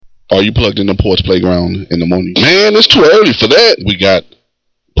Are you plugged in the Poets Playground in the morning? Man, it's too early for that. We got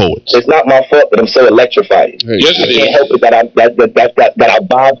Poets. It's not my fault that I'm so electrified. Hey. Yes, I can't help it that I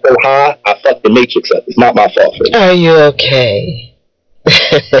vibe so high. I fuck the matrix up. It's not my fault. Are you okay?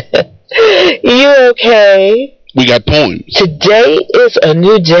 You okay? We got poems. Today is a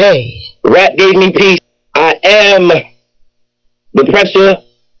new day. Rap gave me peace. I am the pressure.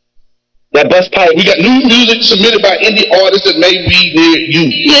 That bust pipe. We got new music submitted by indie artists that may be near you.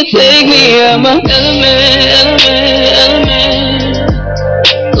 You take me out my element.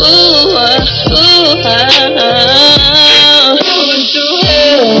 Ooh, going to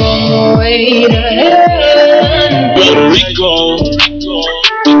hell on the way to heaven. Puerto Rico.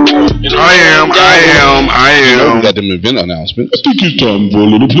 I am. We got them event announcements. I think it's time for a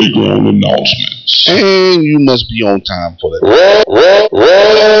little playground announcements. And you must be on time for that.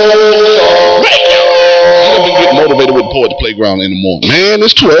 Get motivated with Poets Playground in the morning. Man,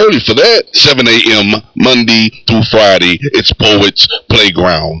 it's too early for that. 7 a.m. Monday through Friday. It's Poets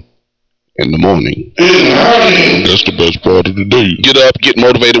Playground in the morning. That's the best part of the day. Get up, get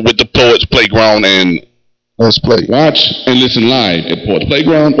motivated with the Poets Playground, and let's play. Watch and listen live at Poets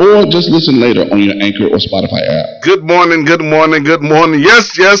Playground, or just listen later on your Anchor or Spotify app. Good morning.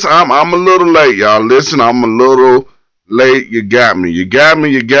 Yes, I'm a little late, y'all. Listen, I'm a little late. You got me.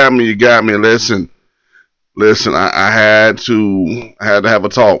 Listen, I had to have a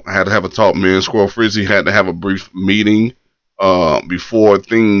talk. Me and Squirrel Frizzy had to have a brief meeting before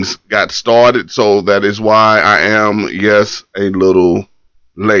things got started. So that is why I am, a little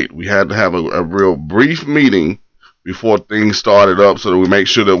late. We had to have a real brief meeting before things started up so that we make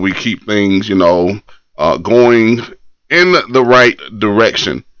sure that we keep things, going in the right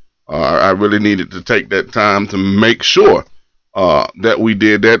direction. I really needed to take that time to make sure that we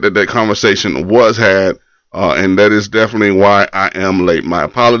did that conversation was had. And that is definitely why I am late. My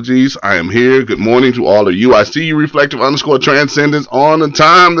apologies. I am here. Good morning to all of you. I see you, Reflective_Transcendence on the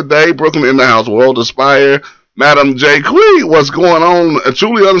time today. Brooklyn in the house. World Aspire. Madam J. Quee. What's going on?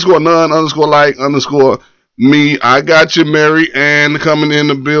 Truly_none_like_me. I got you, Mary Ann, coming in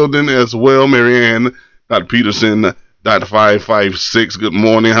the building as well. Mary Ann. Dr. Peterson. Dr. 556. Good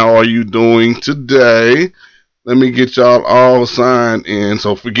morning. How are you doing today? Let me get y'all all signed in.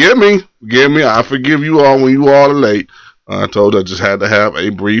 So forgive me. I forgive you all when you all are late. I told you I just had to have a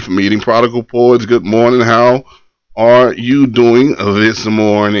brief meeting. Prodigal Poets, good morning. How are you doing this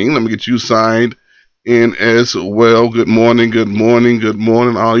morning? Let me get you signed in as well. Good morning.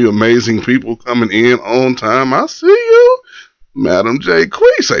 All you amazing people coming in on time. I see you. Madam J.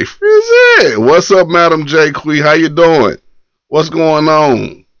 Quee, say Frizzy. What's up, Madam J. Quee? How you doing? What's going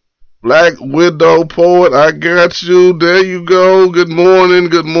on? Black Widow Poet, I got you. There you go. Good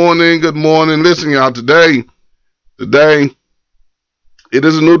morning. Listen, y'all, today, it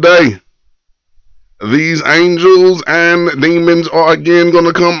is a new day. These angels and demons are again going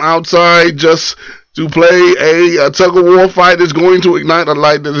to come outside just to play a tug-of-war fight that's going to ignite a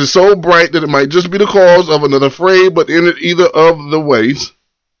light that is so bright that it might just be the cause of another fray, but in it either of the ways.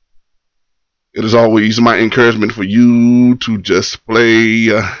 It is always my encouragement for you to just play...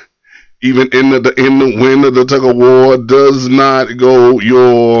 even in the wind of the tug of war does not go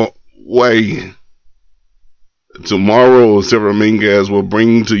your way. Tomorrow, Sarah Minguez will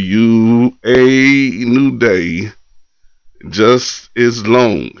bring to you a new day, just as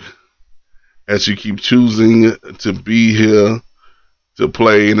long as you keep choosing to be here to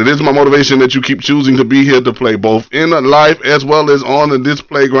play. And it is my motivation that you keep choosing to be here to play, both in life as well as on this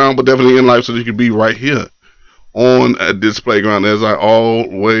playground, but definitely in life, so that you can be right here on this playground. As I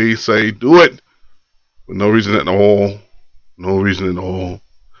always say, do it for no reason at all.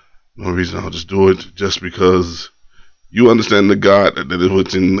 I'll just do it just because you understand the God that is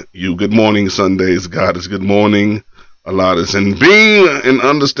within you. Good morning, Sundays. God is good morning. A lot is in being and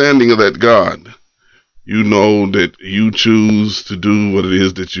understanding of that God. You know that you choose to do what it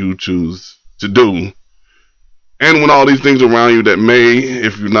is that you choose to do. And when all these things around you that may,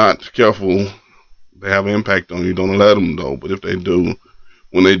 if you're not careful, they have an impact on you, don't let them though. But if they do,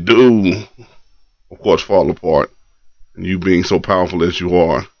 when they do, of course, fall apart, and you being so powerful as you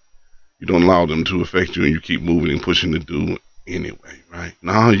are, you don't allow them to affect you, and you keep moving and pushing to do anyway, right?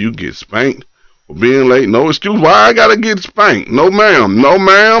 Now you get spanked for being late. No excuse. Why I gotta get spanked? No ma'am.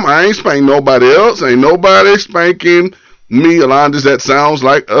 I ain't spanking nobody else. Ain't nobody spanking me. Alonda, that sounds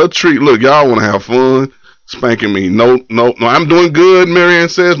like a treat. Look, y'all want to have fun spanking me. No. I'm doing good, Marianne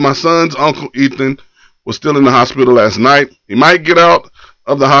says. My son's Uncle Ethan was still in the hospital last night. He might get out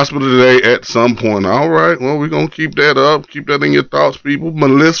of the hospital today at some point. All right, well, we're going to keep that up. Keep that in your thoughts, people.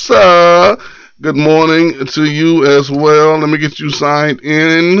 Melissa, good morning to you as well. Let me get you signed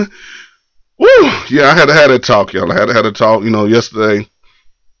in. Woo! Yeah, I had to have that talk, y'all. I had to have a talk, yesterday.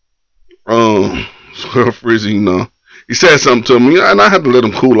 Squirrel Frizzy, he said something to me, and I had to let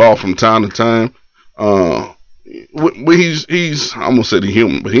him cool off from time to time. He's I almost said he's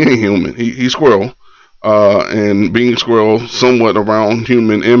human, but he ain't human. He's squirrel. And being squirrel, somewhat around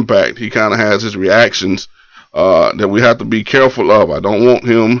human impact, he kind of has his reactions that we have to be careful of. I don't want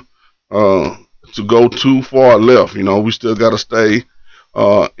him to go too far left. We still got to stay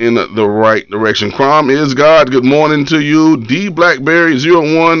in the right direction. Crime is God. Good morning to you. D Blackberry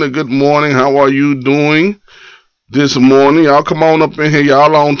 01. Good morning. How are you doing this morning? Y'all come on up in here.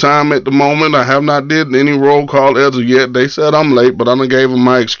 Y'all on time at the moment. I have not did any roll call as of yet. They said I'm late, but I done gave them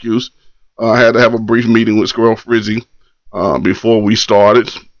my excuse. I had to have a brief meeting with Squirrel Frizzy before we started,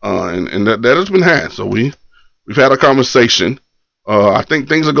 and that has been had. So we've had a conversation. I think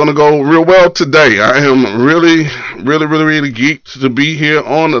things are going to go real well today. I am really geeked to be here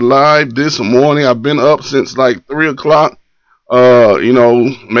on the live this morning. I've been up since like 3 o'clock,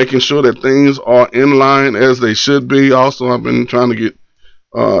 making sure that things are in line as they should be. Also, I've been trying to get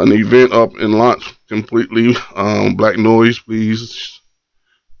an event up and launched completely. Black Noise, please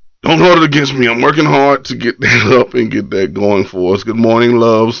don't hold it against me. I'm working hard to get that up and get that going for us. Good morning,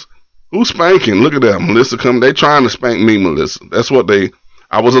 loves. Who's spanking? Look at that. Melissa coming. They trying to spank me, Melissa. That's what I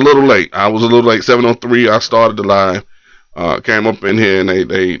was a little late. 7:03. I started the live. Came up in here and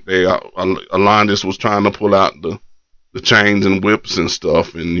they Alondis was trying to pull out the chains and whips and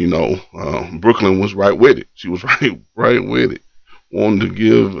stuff. And, Brooklyn was right with it. She was right with it. Wanted to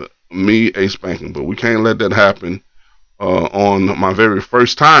give me a spanking, but we can't let that happen. On my very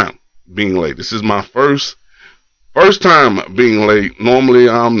first time being late. This is my first time being late. Normally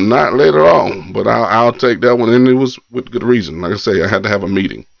I'm not late at all, but I'll take that one, and it was with good reason. Like I say, I had to have a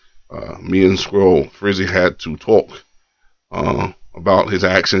meeting. Me and Squirrel Frizzy had to talk about his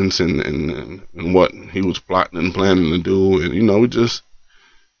actions and what he was plotting and planning to do, and we just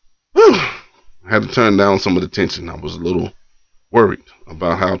had to turn down some of the tension. I was a little worried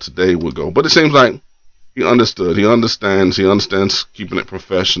about how today would go, but it seems like he understood. He understands keeping it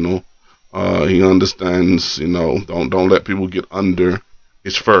professional. He understands, don't let people get under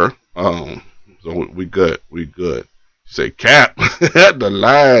his fur. So we good. Say, Cap, the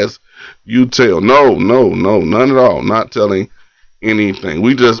lies you tell. No, none at all. Not telling anything.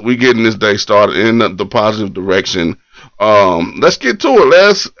 We getting this day started in the positive direction. Let's get to it.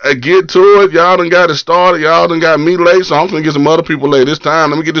 Let's get to it. Y'all done got it started. Y'all done got me late, so I'm gonna get some other people late this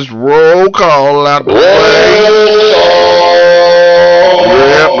time. Let me get this roll call out the way.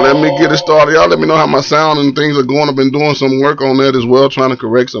 Yep, let me get it started. Y'all let me know how my sound and things are going. I've been doing some work on that as well, trying to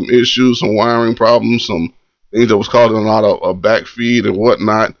correct some issues, some wiring problems, some things that was causing a lot of back feed and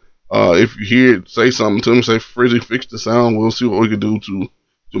whatnot. If you hear it, say something to me. Say, Frizzy, fix the sound. We'll see what we can do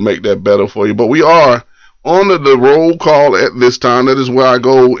to make that better for you. But we are on the roll call at this time. That is where I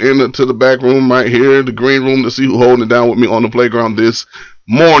go into the back room right here, the green room, to see who holding it down with me on the playground this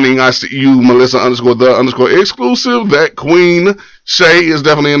morning. I see you, Melissa _the_ exclusive. That Queen Shay is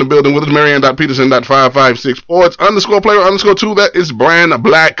definitely in the building with us. Marianne.Peterson.556 Poets _player_2. That is Brand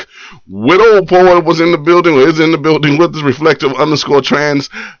Black. Widow Poet was in the building, or is in the building with us. Reflective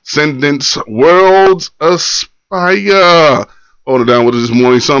 _transcendence. Worlds Aspire. Hold it down with us this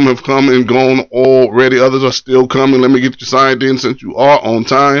morning. Some have come and gone already. Others are still coming. Let me get you signed in since you are on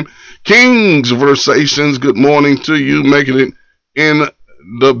time. King's Versations. Good morning to you. Making it in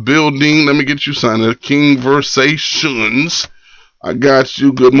the building. Let me get you signed in. King Versations. I got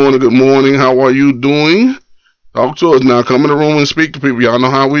you. Good morning. How are you doing? Talk to us now. Come in the room and speak to people. Y'all know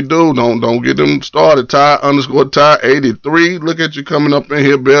how we do. Don't get them started. Ty _Ty83. Look at you coming up in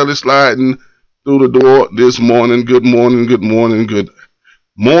here, barely sliding through the door this morning. Good morning.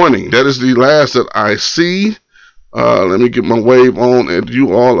 That is the last that I see. Let me get my wave on at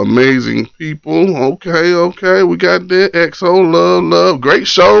you all amazing people. Okay. We got that. XO love. Great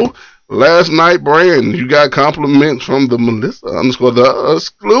show last night, Brand. You got compliments from the Melissa _the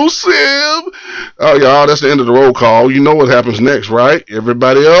exclusive. Oh, y'all, that's the end of the roll call. You know what happens next, right?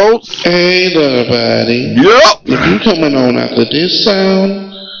 Everybody else? Hey, everybody. Yep. If you coming on after this sound,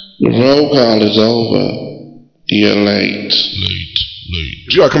 the roll call is over. You're late.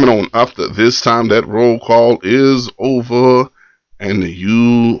 If you are coming on after this time, that roll call is over and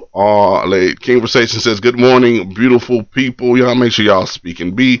you are late. King Conversation says, good morning, beautiful people. Y'all make sure y'all speak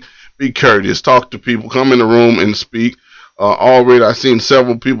and be courteous. Talk to people. Come in the room and speak. Already I've seen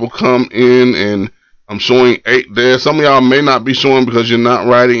several people come in and I'm showing 8 there. Some of y'all may not be showing because you're not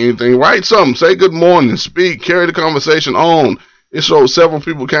writing anything. Write something. Say good morning. Speak. Carry the conversation on. It showed several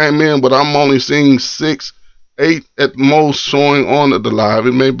people came in, but I'm only seeing 6, 8 at most showing on the live.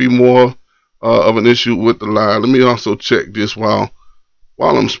 It may be more of an issue with the live. Let me also check this while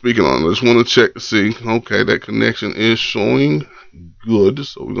I'm speaking on it. I just want to check to see. Okay, that connection is showing good,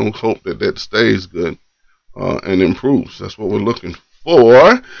 so we're gonna hope that stays good and improves. That's what we're looking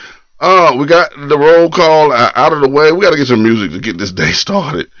for. We got the roll call out of the way. We got to get some music to get this day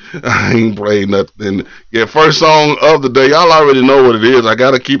started. I ain't played nothing. Yeah, first song of the day. Y'all already know what it is. I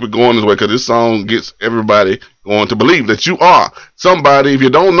got to keep it going this way because this song gets everybody going to believe that you are somebody. If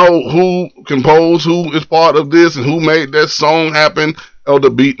you don't know who composed, who is part of this, and who made that song happen, Elder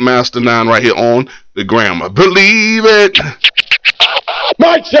Beatmaster 9 right here on the Grammar. Believe it.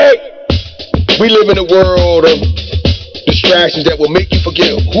 Mic check. We live in a world of distractions that will make you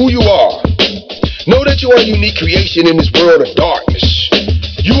forget who you are. Know that you are a unique creation in this world of darkness.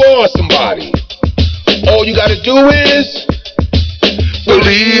 You are somebody. All you gotta do is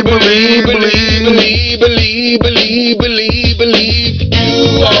believe, believe, believe, believe, believe, believe, believe, believe.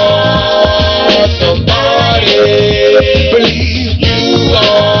 You are somebody. Believe you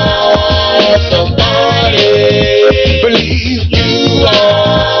are somebody. Believe you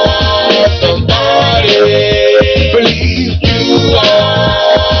are somebody. Believe you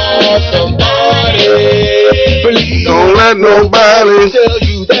are somebody. Believe. Don't let nobody tell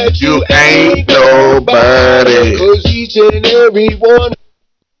you that you ain't nobody. Cause each and every one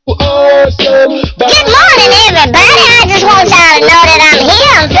you are somebody. Good morning, everybody. I just want y'all to know that I'm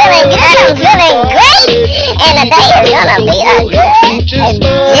here. I'm feeling good. I'm feeling great. And the day is gonna be a good day.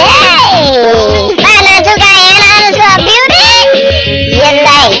 592 Guyana _ beauty. You're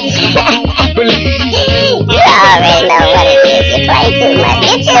late. You already know what it is. You play too much.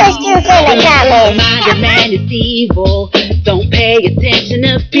 Get your excuse in the comments. Mind a man is evil. Don't pay attention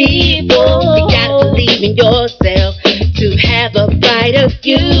to people. You gotta believe in yourself to have a brighter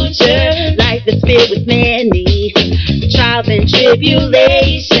future. Life is filled with many trials and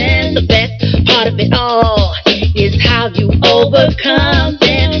tribulations. The best part of it all is how you overcome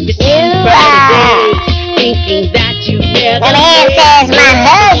them. You see brighter days, thinking that you never. The man says my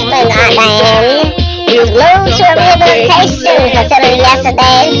husband, Diane, was moved to a rehabilitation facility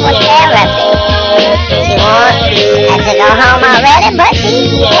yesterday for therapy. She wants to go home already, but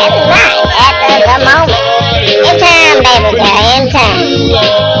she cannot at the moment. In time, baby girl, in time.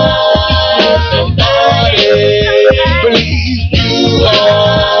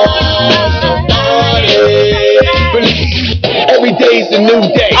 Every day's a new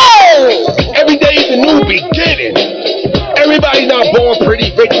day. Hey! Every day's a new beginning. Everybody's not born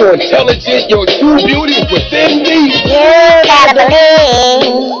pretty, rich, or intelligent. Your true beauty is within thee. You gotta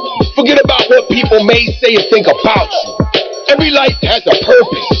believe. Forget about what people may say or think about you. Every life has a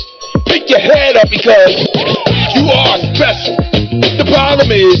purpose. Pick your head up because you are special. The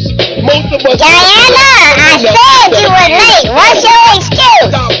problem is, most of us... Diana, I said you were late. What's your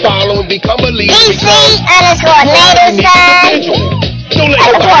excuse? Stop following, become a leader. DC _ native son. Don't let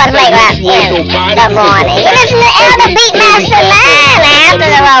On the Port Playground in the morning. You listen to Elder Beatmaster 9 after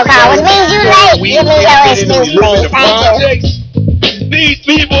the roll call, which means you late. Give me your excuse, please. Thank you. These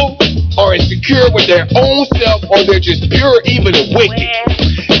people are insecure with their own self, or they're just pure evil and wicked.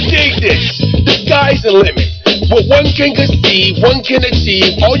 Dig this. The sky's the limit. What one can conceive, one can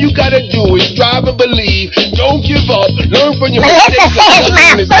achieve. All you gotta do is strive and believe. Don't give up. Learn from your Melissa mistakes.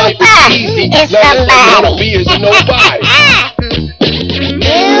 says my fupa is somebody. Be as a nobody.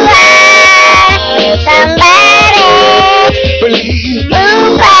 You are somebody. Believe.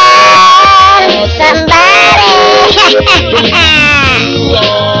 Fupa, somebody.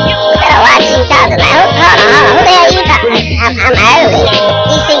 Better watch you talking about. Hold on. Who the hell you talking? I'm early.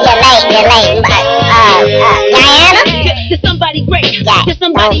 DC, you're late. Diana? You're somebody great. Yeah, You're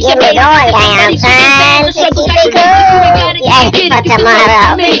don't somebody get me going, Diana. I'm trying to keep it cool. Yeah, for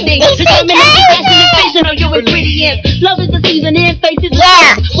tomorrow. DC, Your ingredients. Love is the season in faces.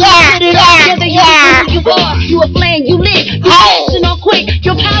 Yeah. You a flame, you lit. You action on quick.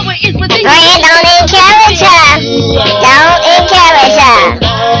 Your power is within Grant, don't encourage her. Don't encourage her.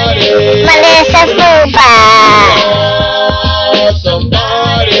 Melissa Fupa.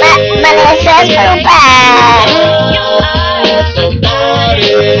 Melissa Fupa.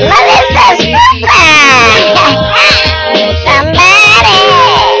 Melissa Fupa. Somebody.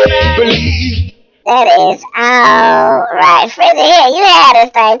 That is all right. Frizzy, here, you had this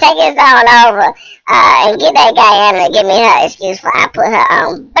thing. Take this on over and get that Guyana to give me her excuse before I put her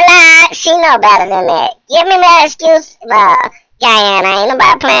on block. She know better than that. Give me that excuse, Guyana. Ain't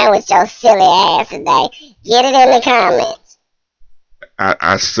nobody playing with your silly ass today. Get it in the comments.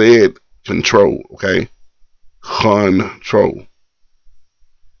 I said control, okay? Control.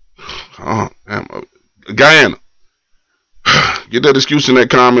 Guyana. Get that excuse in that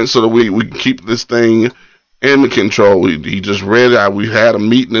comment so that we can keep this thing in control. He just read it. We had a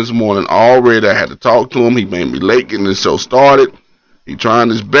meeting this morning already. I had to talk to him. He made me late getting this show started. He trying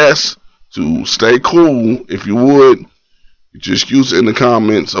his best to stay cool. If you would, get your excuse in the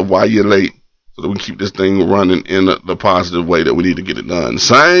comments of why you're late so that we keep this thing running in the positive way that we need to get it done.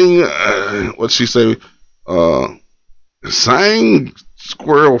 What'd she say? Sang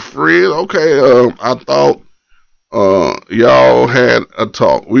Squirrel Fred. Okay, I thought y'all had a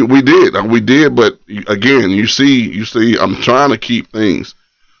talk. We did, but again, you see, I'm trying to keep things.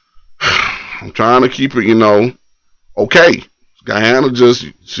 I'm trying to keep it, okay. Guyana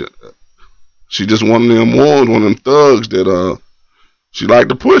she just one of them ones, one of them thugs that she like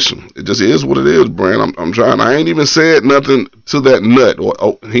to push him. It just is what it is, Brand. I'm trying. I ain't even said nothing to that nut.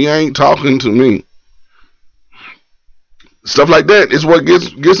 He ain't talking to me. Stuff like that is what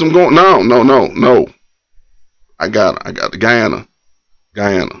gets him going. No. I got the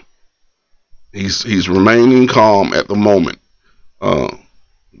Guyana. He's remaining calm at the moment.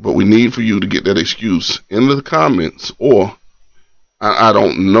 But we need for you to get that excuse into the comments, or I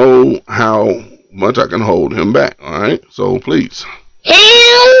don't know how much I can hold him back. All right, so please.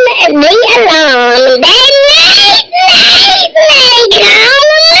 Leave me alone.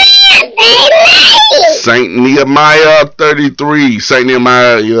 Saint Nehemiah 33. Saint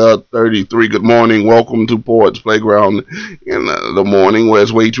Nehemiah 33. Good morning. Welcome to Poets Playground in the morning, where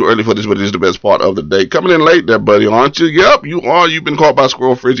it's way too early for this, but it is the best part of the day. Coming in late there, buddy, aren't you? Yep, you are. You've been caught by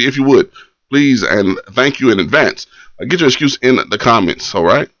Squirrel Frizzy. If you would, please, and thank you in advance. Get your excuse in the comments, all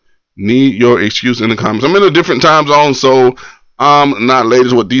right? Need your excuse in the comments. I'm in a different time zone, so I'm not late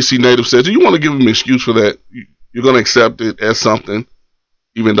as what DC Native says. Do you want to give him an excuse for that? You're going to accept it as something,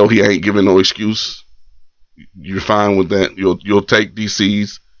 even though he ain't giving no excuse. You're fine with that. You'll take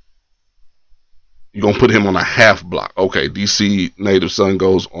DC's. You're going to put him on a half block. Okay, DC Native Son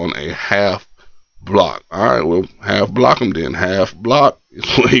goes on a half block. All right, well, half block him then. Half block is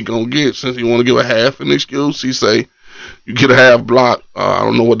what he going to get. Since you want to give a half an excuse, he say, you get a half block. I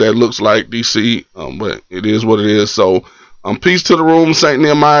don't know what that looks like, DC, but it is what it is. So, peace to the room. Saint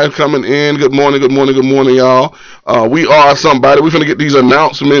Nehemiah coming in. Good morning, y'all. We are somebody. We're going to get these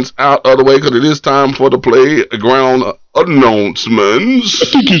announcements out of the way because it is time for the playground announcements. I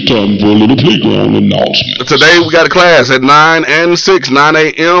think it's time for a little playground announcement. Today we got a class at 9 and 6, 9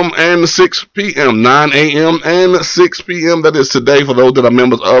 a.m. and 6 p.m. 9 a.m. and 6 p.m. That is today for those that are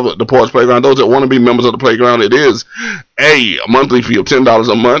members of the Poets Playground. Those that want to be members of the Playground, it is a monthly fee of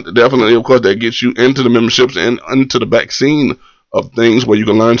 $10 a month. Definitely, of course, that gets you into the memberships and into the back scene of things where you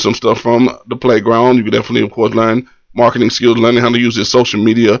can learn some stuff from the Playground. You can definitely, of course, learn marketing skills, learning how to use your social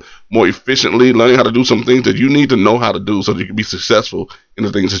media more efficiently, learning how to do some things that you need to know how to do so that you can be successful in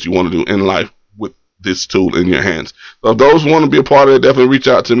the things that you want to do in life with this tool in your hands. So if those want to be a part of it, definitely reach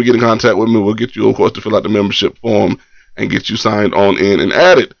out to me, get in contact with me. We'll get you, of course, to fill out the membership form and get you signed on in and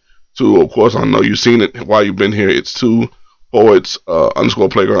added to, of course, I know you've seen it while you've been here. It's to Poets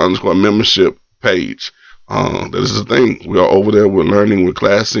 _Playground membership page. That is the thing. We are over there. We're learning. We're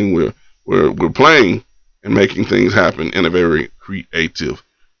classing. We're playing and making things happen in a very creative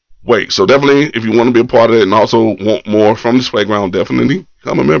way. So definitely, if you want to be a part of it and also want more from this Playground, definitely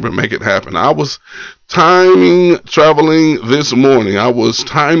become a member and make it happen. I was timing traveling this morning,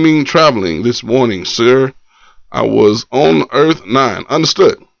 sir. I was on Earth 9.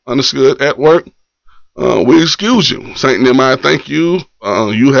 Understood at work. We excuse you. Saint Nehemiah, thank you.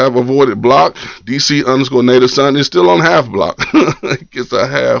 You have avoided block. DC _Native Son is still on half block. Gets a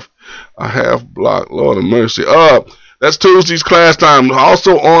half block. Lord of mercy. That's Tuesday's class time.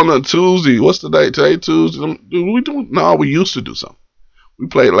 Also on a Tuesday. What's the date? Today Tuesday. We used to do something. We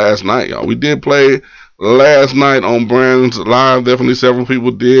played last night, y'all. We did play last night on Brand's Live. Definitely several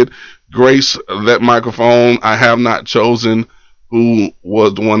people did grace that microphone. I have not chosen who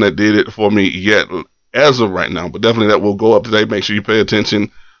was the one that did it for me yet as of right now, but definitely that will go up today. Make sure you pay attention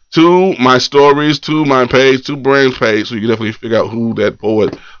to my stories, to my page, to Brand's page, so you can definitely figure out who that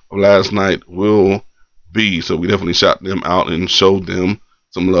poet of last night will be. So we definitely shout them out and show them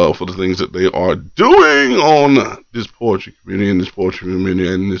some love for the things that they are doing on this poetry community, in this poetry community,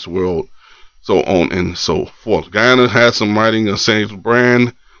 and in this world, so on and so forth. Guyana had some writing of Saint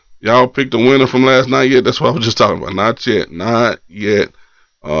Brand. Y'all picked a winner from last night yet? That's what I was just talking about. Not yet.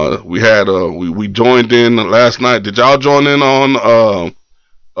 We had we joined in last night. Did y'all join in on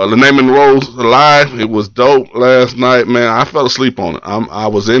the Name and Rose Live? It was dope last night, man. I fell asleep on it. I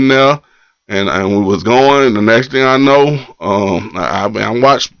was in there and we was going. The next thing I know, I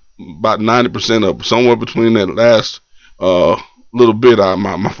watched about 90% of somewhere between that last little bit.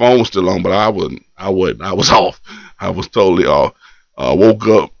 My phone was still on, but I wasn't. I was off. I was totally off. Woke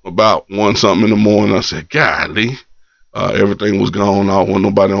up about 1 something in the morning. I said, golly, everything was gone. I wasn't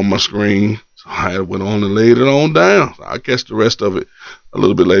nobody on my screen. So I went on and laid it on down. So I catch the rest of it a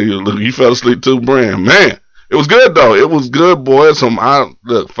little bit later. You fell asleep too, Brand. Man, it was good though. It was good, boy.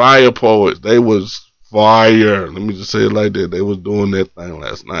 Look, Fire Poets. They was fire. Let me just say it like that. They was doing that thing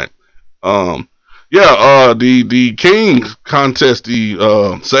last night. The Kings contest,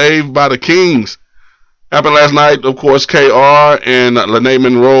 the Saved by the Kings, happened last night. Of course, KR and Lene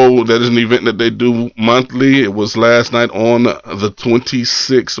Monroe, that is an event that they do monthly. It was last night on the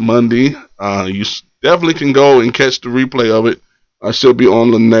 26th, Monday. You definitely can go and catch the replay of it. I should be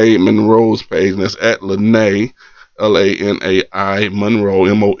on Lene Monroe's page, and that's at Lene, Lanai,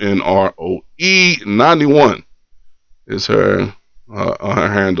 Monroe, Monroe 91 is her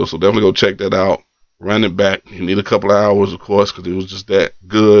handle. So definitely go check that out. Run it back. You need a couple of hours, of course, because it was just that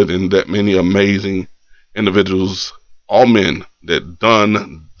good and that many amazing individuals, all men, that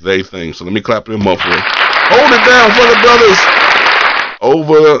done they thing. So let me clap them up for it. Hold it down for the brothers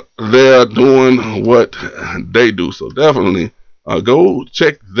over there doing what they do. So definitely go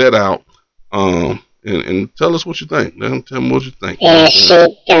check that out and tell us what you think. Tell me what you think. There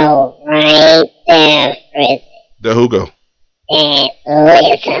she go right there, Frizzy. There who go? That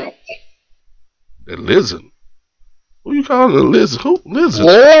lizard. That lizard? Who you calling a lizard? Who lizard?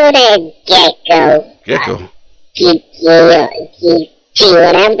 You know that gecko. Gecko. Geechee,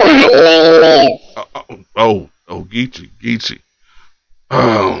 whatever her name is. Geechee.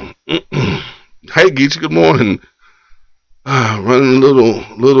 Hey, Geechee, good morning. Running a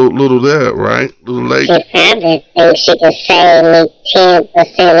little there, right? A little late. She probably thinks she can save me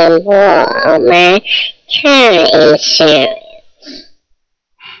 10% or more on my car insurance.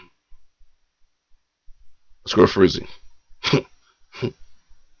 Let's go Frizzy.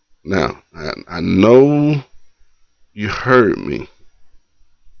 Now, I know you heard me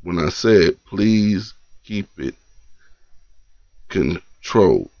when I said please keep it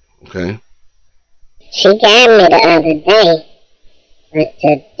controlled, okay? She got me the other day, but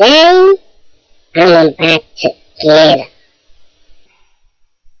today I'm about to get her.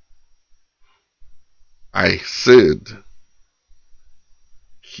 I said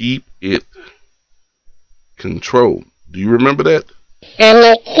keep it controlled. Do you remember that?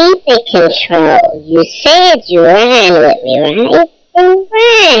 I'ma keep it controlled. You said you ride with me, right? Then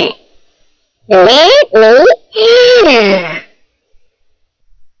ride. Let me at her.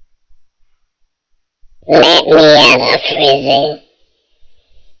 Let me at her, Frizzy.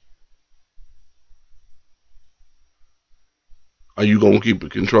 Are you gonna keep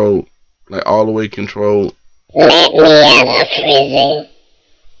it controlled? Like all the way controlled? Let me at her, Frizzy.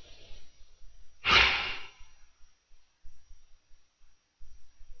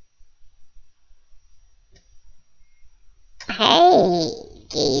 Hey,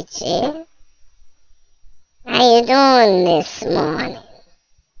 Geechee. How you doing this morning?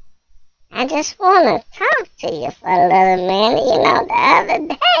 I just want to talk to you for a little minute. You know, the other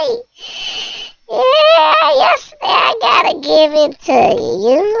day, yesterday I gotta give it to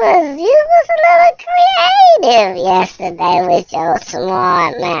you. You was a little creative yesterday with your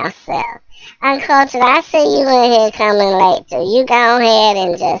smart mouth self. Uncultured, I see you in here coming late too. You go ahead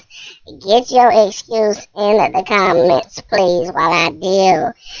and just get your excuse in the comments, please, while I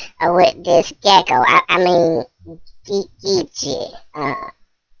deal with this gecko. I mean, Geechee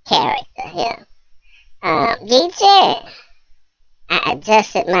character here. Geechee, I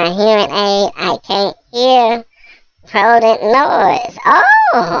adjusted my hearing aid. I can't hear rodent noise.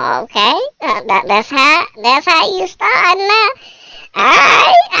 Oh, okay. That's how you start now.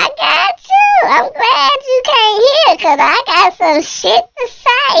 Alright, I got you. I'm glad you can't hear, because I got some shit to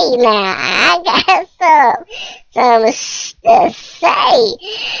say now. I got some to say.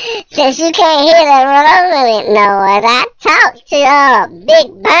 Since you can't hear the rodent noise, I talked to Big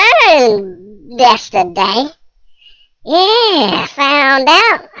Burn yesterday. Yeah, found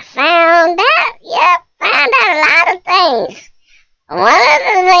out. Yep, found out a lot of things. One of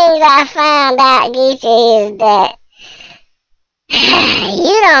the things I found out, Geechee, is that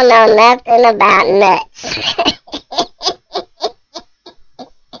you don't know nothing about nuts.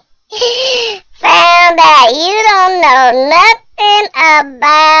 Found out you don't know nothing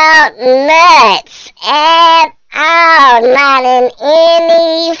about nuts at all. Not in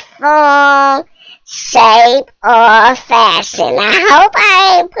any form, shape, or fashion. I hope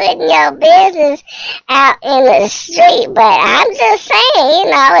I ain't putting your business out in the street, but I'm just saying,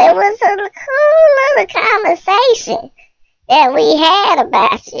 it was a cool little conversation. that we had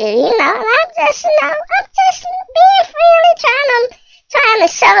about you, you know, and I'm just being friendly, trying to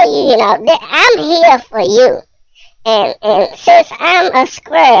show you, you know, that I'm here for you. And since I'm a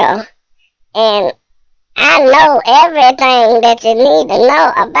squirrel and I know everything that you need to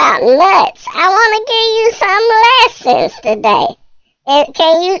know about nuts, I want to give you some lessons today. And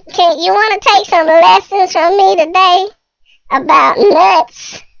can you want to take some lessons from me today about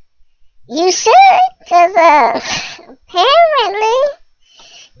nuts? You should, because apparently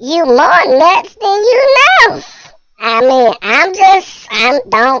you more nuts than you know. I mean, I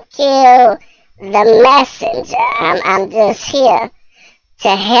don't kill the messenger. I'm just here to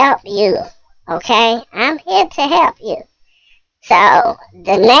help you, okay? I'm here to help you. So,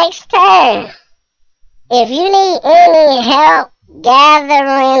 the next time, if you need any help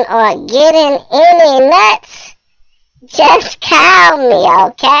gathering or getting any nuts, just call me,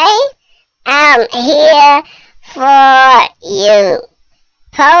 okay? I'm here for you.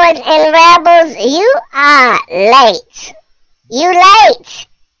 Poets and rebels, you are late. You late.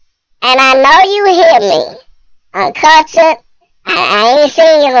 And I know you hear me. Uncultured, I ain't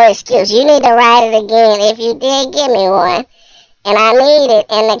seen your little excuse. You need to write it again if you did give me one. And I need it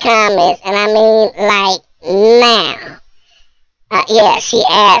in the comments. And I mean, like, now. Yeah, she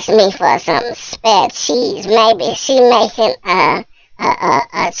asked me for some spare cheese. Maybe she making a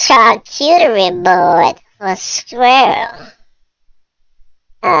charcuterie board for squirrel.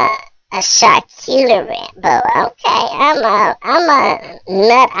 A charcuterie board. Okay, I'm a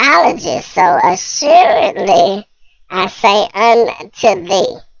nutologist, so assuredly I say unto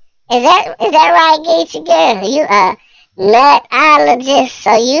thee. Is that right, Geechee girl? You a nutologist,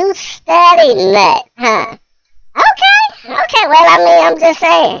 so you study nut, huh? Okay. Well, I mean, I'm just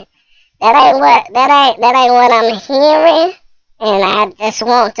saying that ain't what I'm hearing, and I just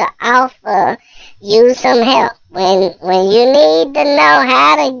want to offer you some help when you need to know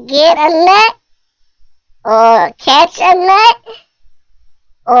how to get a nut, or catch a nut,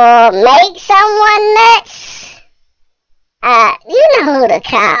 or make someone nuts. You know who to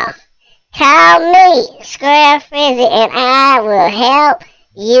call. Call me, Squirrel Frizzy, and I will help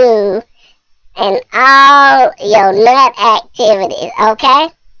you in all your nut activities, okay?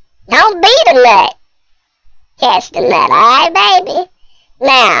 Don't be the nut. Catch the nut, alright, baby?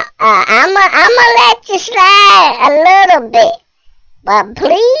 Now, I'ma let you slide a little bit, but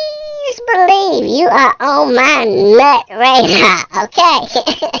please believe you are on my nut radar, okay?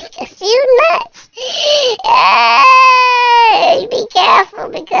 'Cause you nuts. Hey, be careful,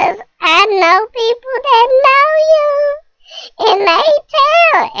 because I know people that know you. And they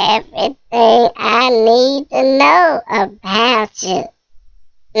tell everything I need to know about you.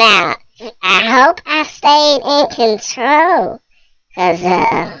 Now, I hope I stayed in control, because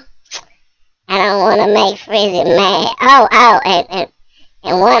I don't want to make Frizzy mad.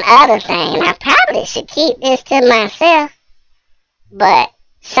 And one other thing, I probably should keep this to myself, but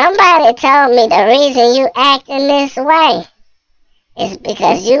somebody told me the reason you acting this way is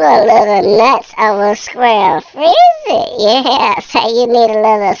because you a little nuts of a squirrel. Frizzy, yeah, say you need a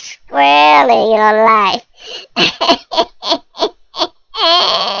little squirrel in your life.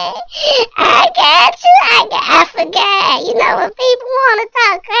 I got you. I forgot. You know, when people want to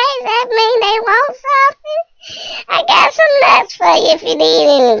talk crazy, that mean they want something. I got some nuts for you if you need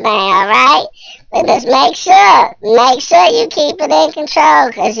anything, alright? But just make sure you keep it in control,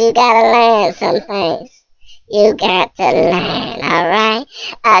 because you gotta learn some things. You got to learn, alright?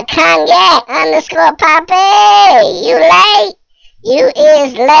 Cognac _Poppy, you late? You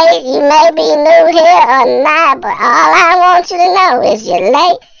is late. You may be new here or not, but all I want you to know is you're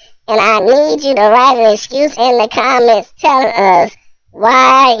late, and I need you to write an excuse in the comments telling us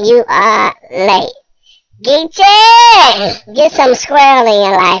why you are late. Geechee, get some squirrel in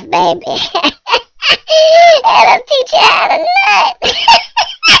your life, baby. It'll teach you how to nut.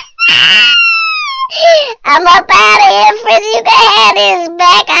 I'm up out of here, Frizzy. You can have this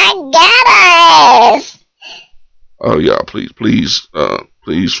back. I got us. Oh, y'all, please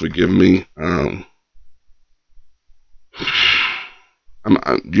forgive me.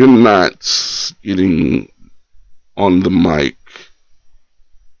 You're not getting on the mic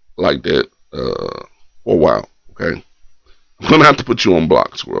like that for a while, okay? I'm gonna have to put you on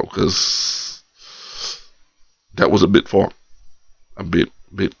block, Squirrel, because that was a bit far, a bit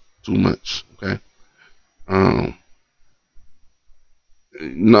too much, okay?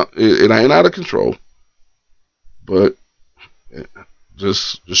 No, it ain't out of control, but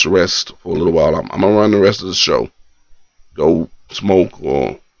just rest for a little while. I'm gonna run the rest of the show. Go smoke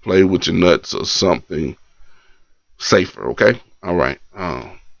or play with your nuts or something safer, okay? All right.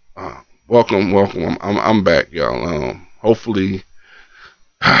 Welcome. I'm back, y'all. hopefully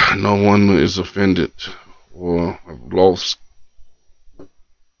no one is offended or lost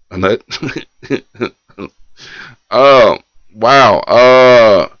a nut.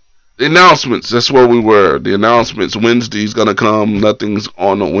 Wow. The announcements, that's where we were. The announcements, Wednesday's gonna come. Nothing's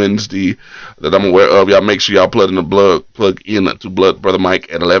on a Wednesday that I'm aware of. Y'all make sure y'all plug in to Blood Brother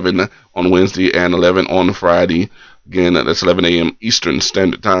Mike at 11 on Wednesday and 11 on Friday. Again, that's 11 a.m. Eastern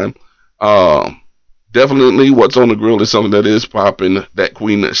Standard Time. Definitely what's on the grill is something that is popping. That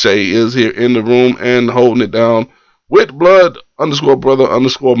Queen Shay is here in the room and holding it down with Blood _Brother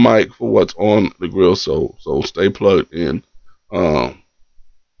 _ Mike for what's on the grill. So stay plugged in.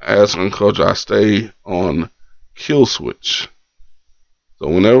 As Unculture, I stay on Kill Switch. So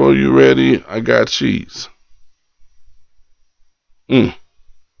whenever you're ready, I got cheese. I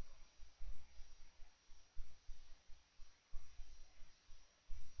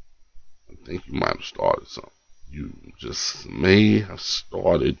think you might have started something. You just may have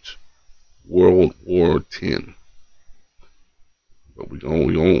started World War 10. But we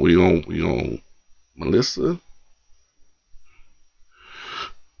gon' Melissa.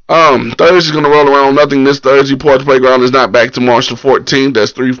 Thursday's gonna roll around. Nothing this Thursday. Porch Playground is not back to March the 14th.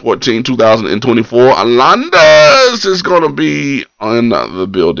 That's 3/14/2024. Alonda's is gonna be on the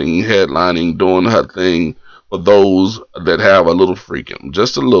building, headlining, doing her thing for those that have a little freaking,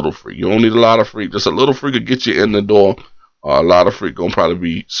 just a little freak. You don't need a lot of freak. Just a little freak will get you in the door. A lot of freak gonna probably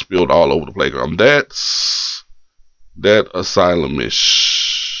be spilled all over the playground. That's that Asylum-ish.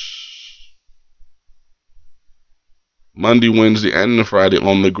 Monday, Wednesday, and Friday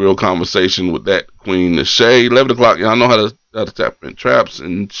on the grill conversation with that Queen Shay. 11 o'clock, y'all know how to tap in traps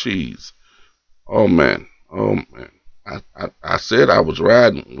and cheese. Oh man. I said I was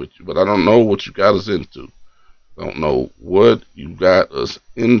riding with you, but I don't know what you got us into. Don't know what you got us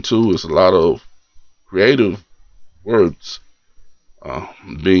into. It's a lot of creative words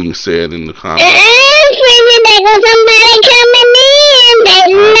being said in the comments.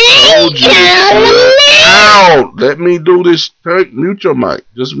 Out. Let me do this. Mute your mic.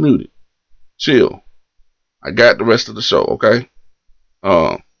 Just mute it. Chill. I got the rest of the show, okay?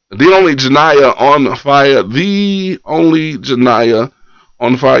 The only Janaya on fire. The only Janaya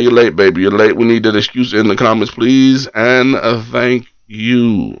on fire. You're late, baby. You're late. We need that excuse in the comments, please. And thank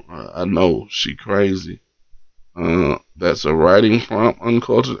you. I know she crazy. That's a writing prompt.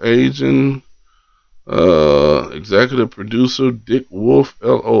 Uncultured Agent. Executive producer Dick Wolf,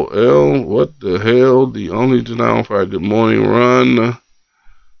 LOL. What the hell? The only Janaya on fire. Good morning, run.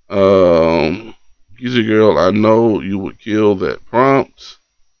 Geezer girl, I know you would kill that prompt.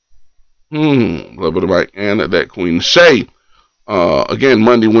 Little bit of Mike and that Queen Shay. Again,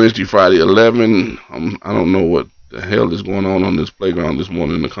 Monday, Wednesday, Friday, 11. I don't know what the hell is going on this playground this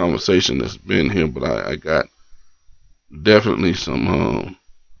morning in the conversation that's been here, but I got definitely some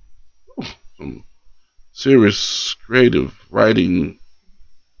serious creative writing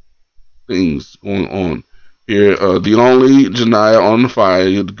things going on here. The only Janaya on the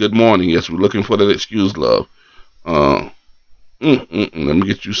fire. Good morning. Yes, we're looking for that excuse, love. Let me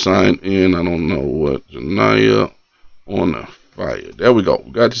get you signed in. I don't know what Janaya on the fire. There we go.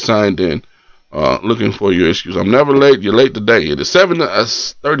 We got you signed in. Looking for your excuse. I'm never late. You're late today. It is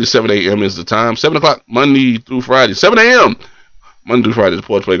 7:37 a.m. is the time. 7 o'clock Monday through Friday. 7 a.m. Monday through Friday. The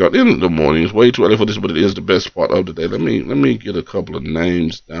Porch Playground in the morning. It's way too early for this, but it is the best part of the day. Let me get a couple of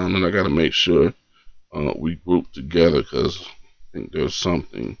names down, and I got to make sure we group together because I think there's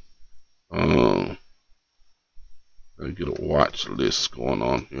something. I get a watch list going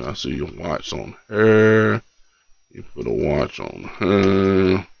on here. I see your watch on her. You put a watch on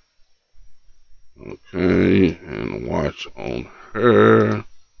her. Okay, and a watch on her.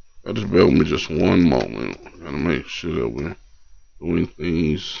 Just bear with me just one moment. Gotta make sure that we're doing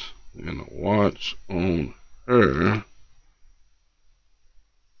things. And a watch on her.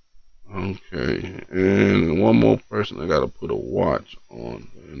 Okay, and one more person I gotta put a watch on,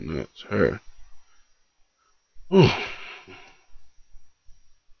 and that's her.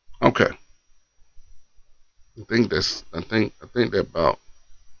 Okay. I think that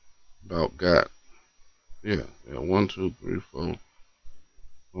about got, yeah, 1, 2, 3, 4.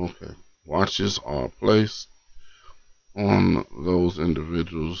 Okay. Watches are placed on those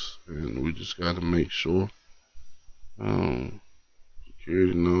individuals, and we just gotta make sure.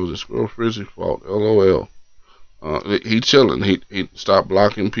 Security knows it's Squirrel Frizzy's fault. LOL. He chilling. He stopped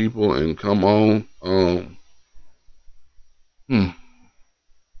blocking people and come on.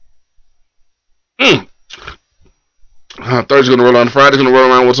 Thursday's gonna roll on. Friday's gonna roll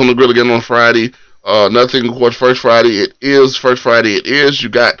around. What's on the grill again on Friday? Nothing. Of course, First Friday. It is First Friday. It is. You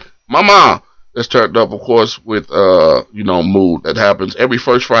got Mama that's turned up, of course, with Mood. That happens every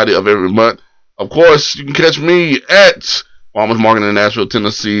first Friday of every month. Of course, you can catch me at Farmers Market in Nashville,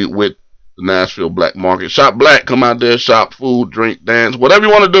 Tennessee, with the Nashville Black Market. Shop black, come out there, shop food, drink, dance, whatever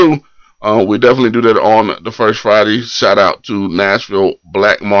you want to do. We definitely do that on the first Friday. Shout out to Nashville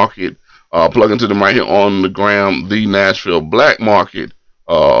Black Market. Plug into them right here on the gram, the Nashville Black Market,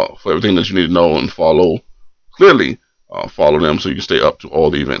 for everything that you need to know and follow. Clearly, follow them so you can stay up to all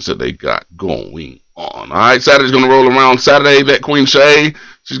the events that they got going on. All right, Saturday's going to roll around. Saturday, that Queen Shay,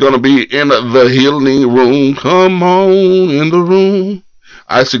 she's going to be in the healing room. Come on in the room.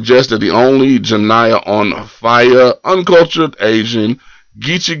 I suggest that the only Janaya on fire, uncultured Asian,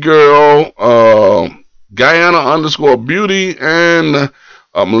 Geechee girl, Guyana_beauty, and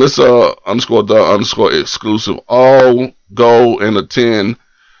Melissa_the_exclusive all go and attend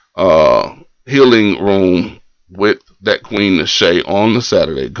healing room with that Queen Shay on the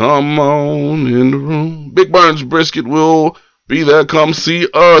Saturday. Come on in the room. Big Burns Brisket will be there. Come see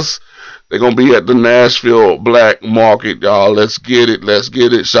us. They're going to be at the Nashville Black Market, y'all. Let's get it. Let's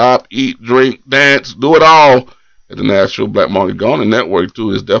get it. Shop, eat, drink, dance, do it all at the Nashville Black Market. Go on and network,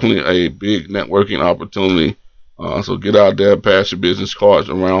 too. It's definitely a big networking opportunity. So get out there, pass your business cards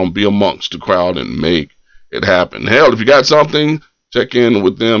around, be amongst the crowd, and make it happen. Hell, if you got something, check in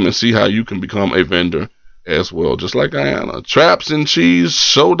with them and see how you can become a vendor as well. Just like Guyana. Traps and Cheese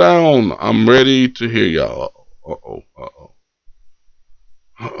Showdown. I'm ready to hear y'all.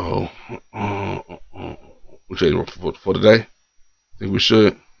 We say for today? I think we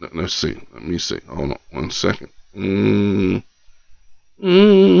should. Let's see. Let me see. Hold on 1 second. Do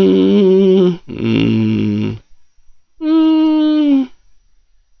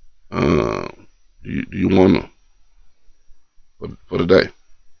you want to for today?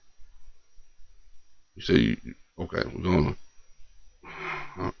 You say okay. We're gonna.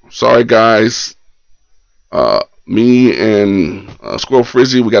 Sorry, guys. Me and Squirrel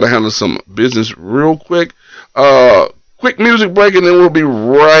Frizzy, we got to handle some business real quick. Quick music break, and then we'll be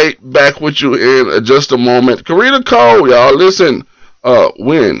right back with you in just a moment. Karita Cole, y'all, listen.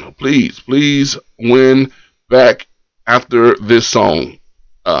 Win, please win back after this song.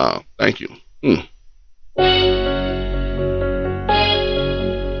 Thank you.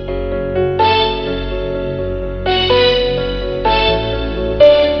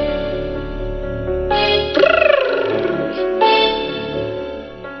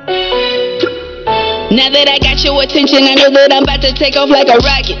 Now that I got your attention, I know that I'm about to take off like a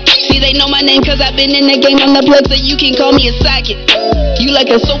rocket. See, they know my name cause I've been in the game on the plug, so you can call me a socket. You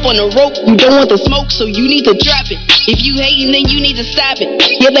like a soap on a rope, you don't want the smoke, so you need to drop it. If you hating, then you need to stop it.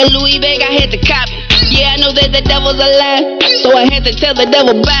 Yeah, that Louis bag, I had to cop it. Yeah, I know that the devil's a lie, so I had to tell the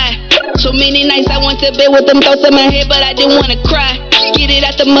devil bye. So many nights I went to bed with them thoughts in my head, but I didn't want to cry. Get it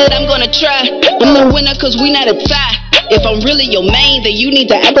out the mud, I'm gonna try. I'm the winner cause we not a tie. If I'm really your main, then you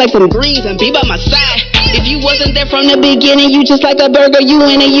need to act like some greens and be by my side. If you wasn't there from the beginning, you just like a burger, you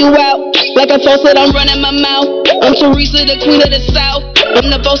in and you out. Like a faucet, I'm running my mouth. I'm Teresa, the queen of the south.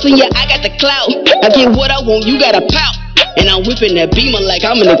 I'm the boss and yeah, I got the clout. I get what I want, you gotta pout. And I'm whipping that beamer like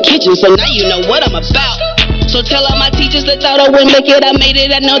I'm in the kitchen, so now you know what I'm about. So tell all my teachers that thought I wouldn't make it, I made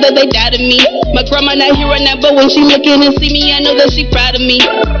it, I know that they doubted me. My grandma not here right now, but when she looking and see me, I know that she proud of me.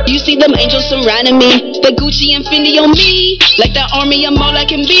 You see them angels surrounding me, the Gucci and Fendi on me. Like the army, I'm all I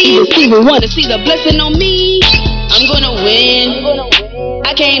can be. Even wanna see the blessing on me. I'm gonna win,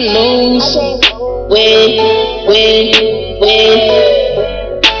 I can't lose. Win.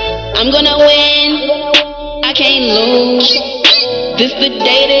 I'm gonna win, I can't lose. This the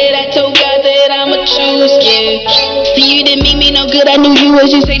day that I told God that I'ma choose, yeah. See, you didn't mean me no good, I knew you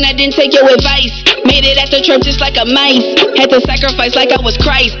was just saying I didn't take your advice. Made it after church just like a mice. Had to sacrifice like I was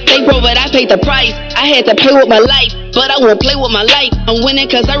Christ. They broke, but I paid the price. I had to play with my life, but I won't play with my life. I'm winning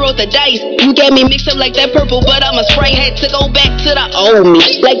cause I rolled the dice. You got me mixed up like that purple, but I'm a spray. Had to go back to the old me.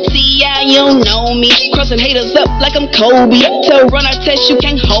 Like T.I., you don't know me. Crossing haters up like I'm Kobe. Tell run our test, you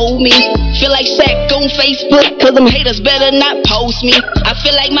can't hold me. Feel like Shaq on Facebook, cause them haters better not post me. I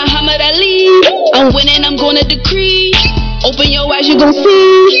feel like Muhammad Ali. I'm winning, I'm gonna decree. Open your eyes, you gon'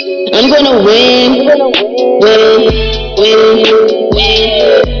 see. I'm gonna win.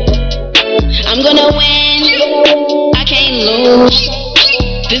 I'm gonna win, I can't lose.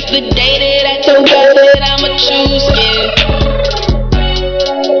 This the day that I told God that I'ma choose, yeah.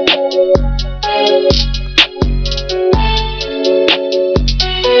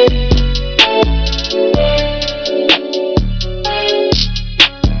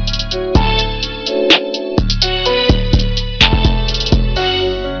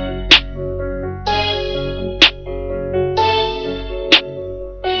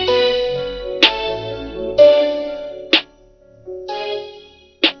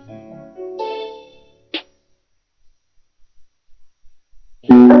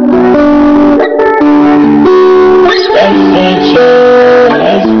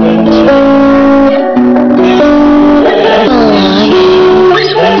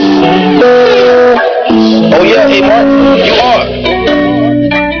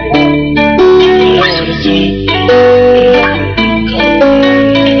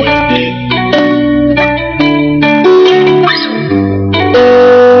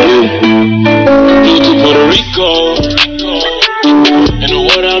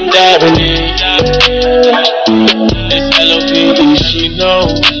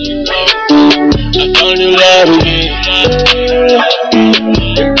 knows. I found new love again.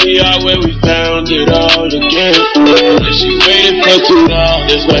 And we are where we found it all again. And she waited for too long.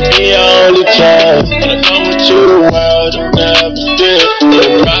 This might be our only chance. But if I'm with you, the world will never spit.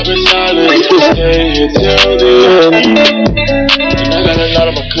 And promise silence to stay here till the end. And I got a lot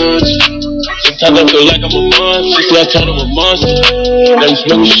of my conscience. Sometimes I feel like I'm a monster. She said I turned into a monster. Now we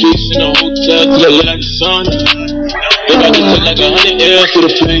smoking sheets in a hotel till I look like a sauna. If I just took like 100 L's to the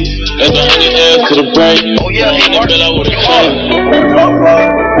face, that's 100 L's to the brain. Oh yeah, and I fell out with a chain.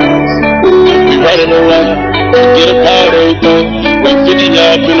 We running around, get up out everything. Wait 50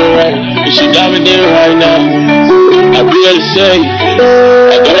 up in the rain, and she diving in right now. I be able to say,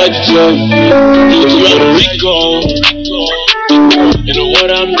 I go like to tell you, you on the Rico. You know what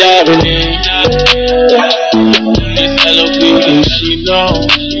I'm diving in. It's L.O.V. she knows.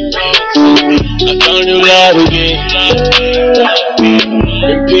 I found new love again.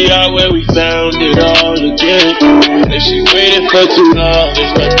 In PR where we found it all again. And she waited for too long.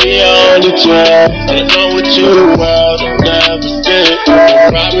 This might be our only chance. And if I'm with you, the world will never spin. I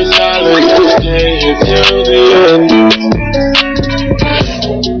promise silence to stay here till the end.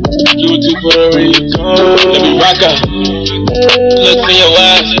 You two Puerto Rico, let me rock out. Look in your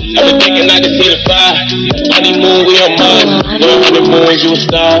eyes, I've been thinking I can see the fire. Honeymoon, we on mine. No honeymoons, you a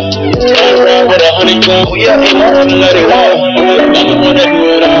star. Ride around with a honeycomb. Oh yeah, ain't no one to let it walk. I'm the one that do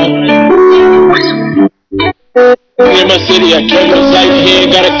it all. In my city, I can't no sight, he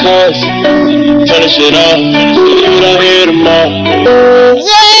ain't got a cause. Turn the shit off, you don't hear tomorrow.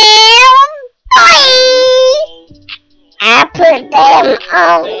 Yeah, boy. I put them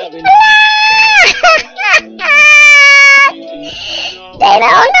on. They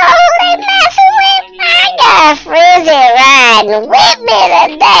don't know who they messing with. I got Frizzy riding with me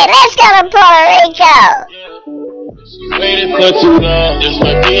today. Let's go to Puerto Rico. Waited for too long. This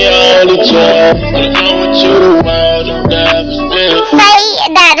might be our only chance. But if I'm with you, the world will never spin. Say,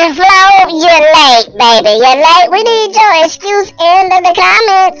 Dr. Flo, you're late, baby. You're late. We need your excuse in the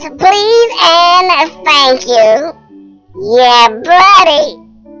comments, please, and thank you. Yeah, buddy.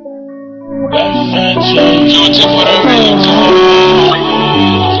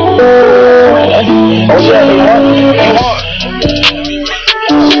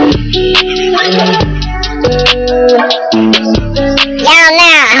 Y'all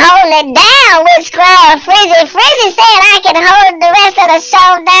now holding it down with Scrub Frizzy. Frizzy said I can hold the rest of the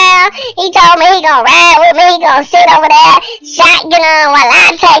show down. He told me he gonna ride with me. He gonna sit over there, shotgun while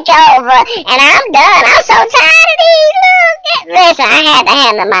I take over. And I'm done. I'm so tired of these little guys. Listen, I had to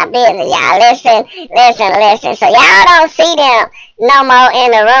handle my business, y'all. Listen. So y'all don't see them no more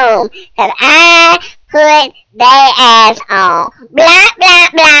in the room. Cause I put their ass on. Blah, blah,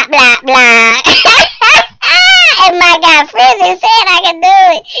 blah, blah, blah. And my guy Frizzy said I could do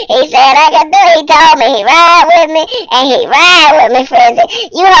it. He said I could do it. He told me he ride with me, and he ride with me, Frizzy.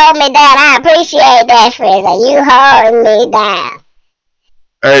 You hold me down. I appreciate that, Frizzy. You hold me down.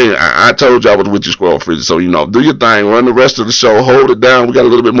 Hey, I told you I was with you, Squirrel Frizzy, so, do your thing. Run the rest of the show. Hold it down. We got a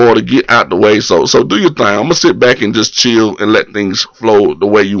little bit more to get out the way, so do your thing. I'm going to sit back and just chill and let things flow the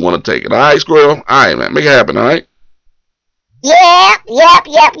way you want to take it. All right, Squirrel? All right, man. Make it happen, all right? Yep.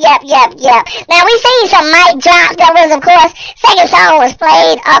 Now, we seen some mic drops. That was, of course, second song was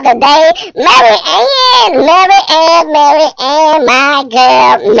played of the day. Mary Ann, my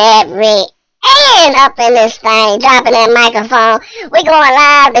girl, Mary Ann up in this thing, dropping that microphone. We going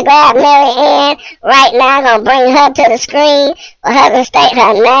live to grab Mary Ann right now. Gonna bring her to the screen for her to state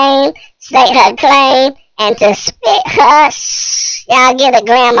her name, state her claim, and to spit her. Y'all get a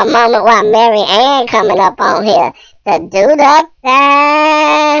grandma moment while Mary Ann coming up on here to do the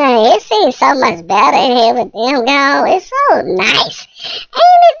thing. It seems so much better in here with them gone. It's so nice.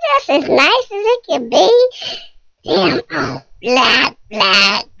 Ain't it just as nice as it can be? Damn, oh, blah,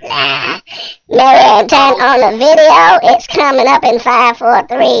 blah, blah. Mary Ann, turn on the video. It's coming up in 5, 4,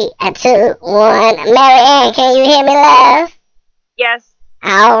 3, 2, 1. Mary Ann, can you hear me, love? Yes.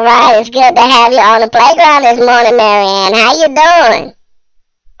 All right, it's good to have you on the playground this morning, Mary Ann. How you doing?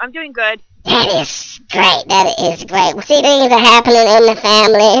 I'm doing good. That is great. That is great. Well, see, things are happening in the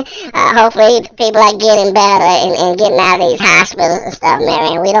family. Hopefully, people are getting better and getting out of these hospitals and stuff,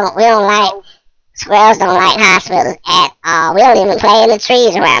 Mary Ann. We don't like. Squirrels don't like hospitals at all. We don't even play in the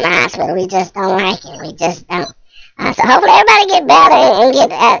trees around the hospital. We just don't like it. We just don't. So hopefully everybody get better and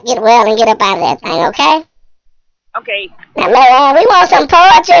get well and get up out of that thing, okay? Okay. Now, Mary Ann, we want some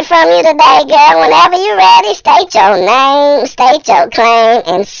poetry from you today, girl. Whenever you're ready, state your name, state your claim,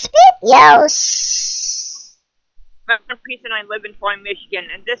 and spit your I'm Peace and I live in Troy, Michigan,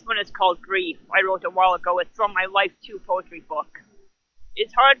 and this one is called Grief. I wrote a while ago. It's from my Life 2 poetry book.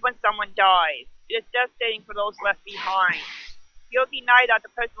 It's hard when someone dies. It is devastating for those left behind. You'll deny that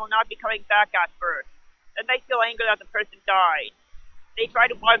the person will not be coming back at first. Then they feel anger that the person died. They try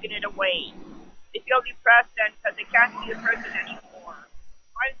to bargain it away. They feel depressed then because they can't see the person anymore.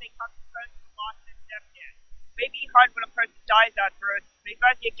 Why did they come to terms with the loss and acceptance? It may be hard when a person dies at first, but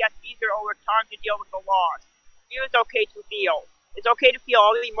eventually it gets easier over time to deal with the loss. Feel it's okay to feel. It's okay to feel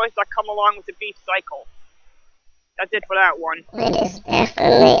all the emotions that come along with the grief cycle. That's it for that one. It is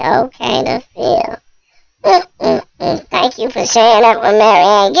definitely okay to feel. Thank you for sharing that with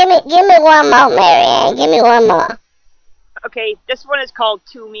Marianne. Give me one more, Marianne. Give me one more. Okay, this one is called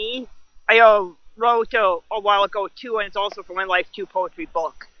To Me. I wrote a while ago too, and it's also from my Life 2 poetry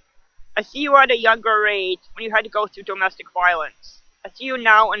book. I see you at a younger age when you had to go through domestic violence. I see you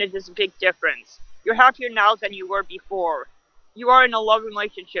now, and it is a big difference. You're happier now than you were before. You are in a loving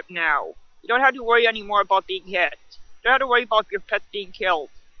relationship now. You don't have to worry anymore about being hit. You don't have to worry about your pets being killed.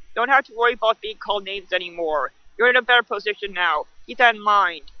 You don't have to worry about being called names anymore. You're in a better position now. Keep that in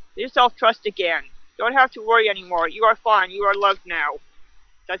mind. Get yourself trust again. You don't have to worry anymore. You are fine. You are loved now.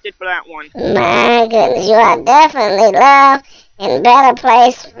 That's it for that one. My goodness, you are definitely loved in a better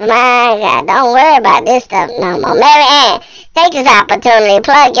place. My God, don't worry about this stuff no more. Marianne, take this opportunity,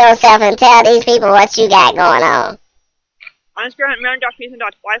 plug yourself and tell these people what you got going on. On Instagram at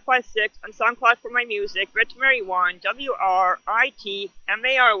Marion.Peterson.556, on SoundCloud for my music, RitMary1,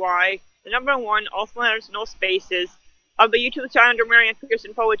 WRITMARY, the number 1, all small letters, no spaces. On the YouTube channel under Marianne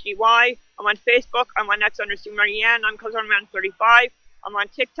Peterson Poetry Y. I'm on Facebook, I'm on X under Sue Marianne, I'm CoZorman35. I'm on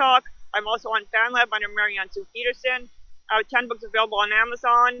TikTok. I'm also on FanLab under Marianne Sue Peterson. I have 10 books available on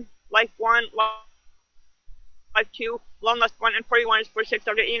Amazon. Life 1, Life 2, Long Last 1, and 41 is 46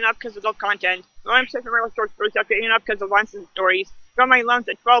 after eating up because of adult content. I'm 6 of my short stories after eating up because of nonsense stories. Got my 11th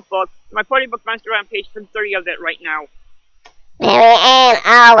and 12th book. My 40 book runs around page 30 of it right now. Marianne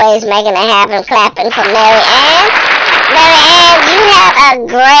always making it happen, clapping for Marianne. Marianne, you have a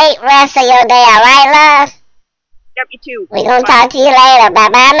great rest of your day, alright, love? Yep, you too. We're gonna talk to you later.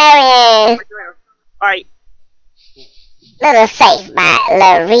 Bye-bye, Marianne. Bye. Little Safe by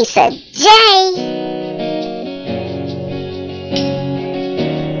Larissa J.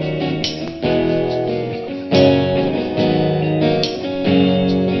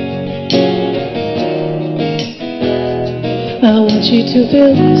 I want you to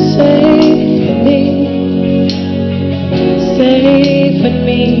feel safe with me, safe with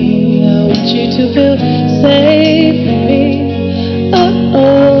me. I want you to feel safe with me. Oh,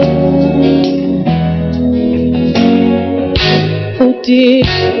 who did?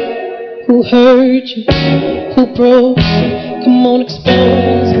 Who hurt you? Who broke you? Come on,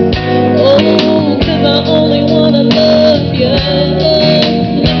 expose it. Oh, 'cause I only wanna love you.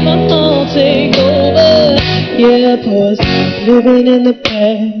 Let my heart take over. Yeah, boys, living in the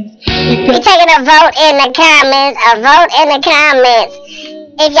past. We're taking a vote in the comments. A vote in the comments.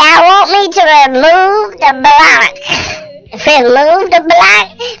 If y'all want me to remove the block,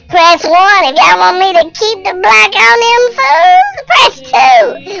 press 1. If y'all want me to keep the block on them fools, press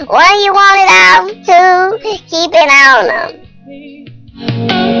 2. What do you want it off? 2. Keep it on them.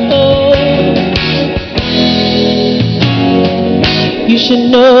 You should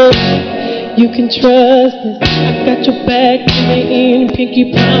know you can trust this. I got your back in the end,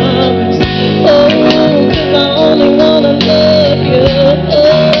 pinky promise. Oh, 'cause I only wanna love you.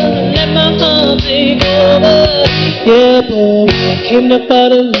 Let my heart take over. Yeah, boy, came to far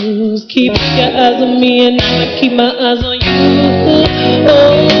to lose. Keep your eyes on me and I'ma keep my eyes on you.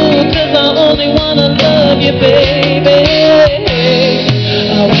 Oh, 'cause I only wanna love you, baby.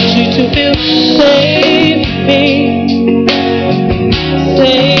 I want you to feel safe with me.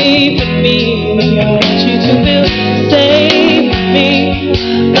 Safe with me. I want you to feel safe with me.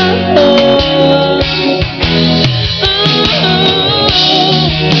 Oh,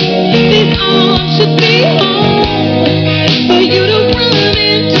 these arms should be home for you to run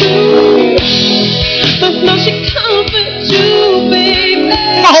into. My smile should comfort you, baby.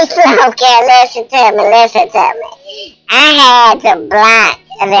 Okay, listen to me. I had to block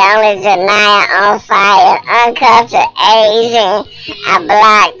the only Janaya on fire, Uncultured Asian. I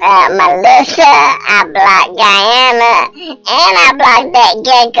blocked Melissa, I blocked Guyana, and I blocked that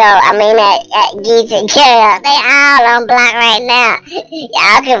gecko. That Geezy girl. They all on block right now.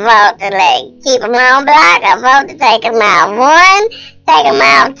 Y'all can vote to keep them on block or vote to take them out. 1, take them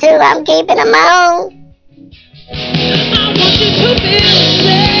out. 2, I'm keeping them on. I want you to feel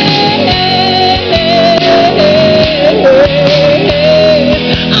safe.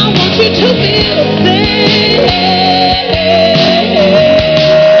 I want you to feel safe.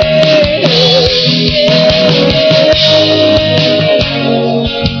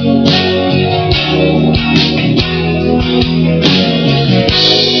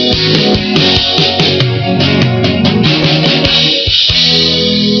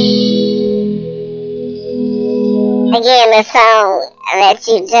 the song that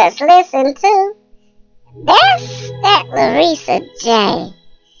you just listened to, that's that Larissa J.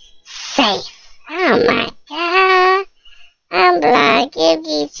 Safe. Oh my God. I'm blind. Give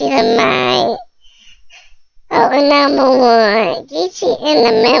Geechee the mic. Over number one. Geechee in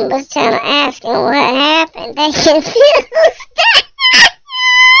the members channel asking what happened. They confused.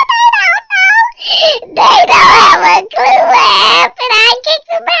 They don't have a clue what happened. I kicked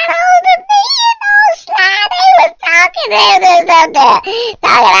them out on the slide. They was talking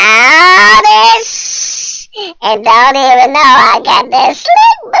all this and don't even know I got that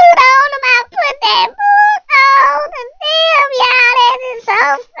slick boot on them. I put that boot on the damn, y'all. That is so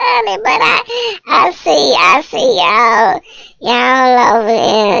funny. But I see y'all over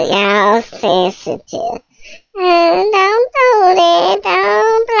there, y'all sensitive. And don't do that.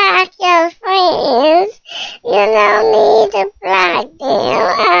 Don't block your friends. You don't need to block them.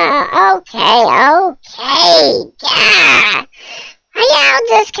 Okay. God. Y'all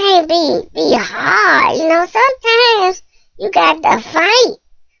just can't be hard. You know, sometimes you got to fight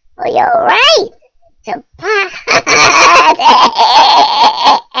for your right to party.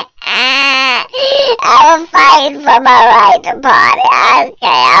 I'm fighting for my right to party.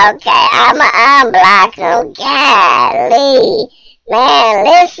 Okay. I'm unblock them. Golly. Man,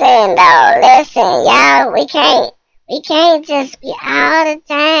 listen though. Listen, y'all. We can't just be all the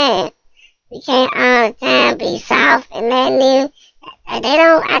time. We can't all the time be soft and that new. I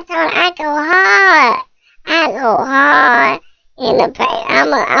go hard in the paint.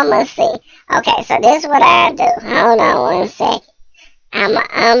 I'ma see. Okay, so this is what I do. Hold on 1 second. I'ma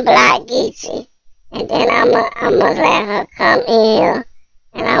unblock Geechee. And then I'ma let her come in here.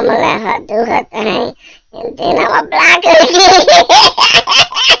 And I'ma let her do her thing. And then I'ma block her again.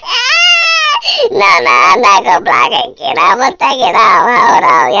 No, I'm not gonna block her again. I'ma take it off. Hold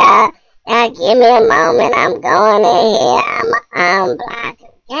on, y'all. Y'all give me a moment. I'm going in here. I'ma unblock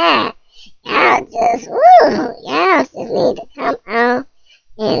her. Yeah. Y'all just need to come on.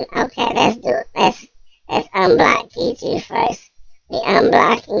 And okay, let's do it. Let's unblock Geechee first. We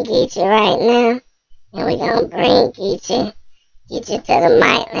unblocking Geechee right now. And we gonna bring Geechee to the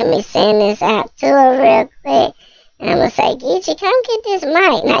mic. Let me send this out to her real quick. And I'm gonna say, Geechee, come get this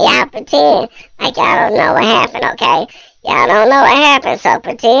mic. Now y'all pretend like y'all don't know what happened, okay? Y'all don't know what happened, so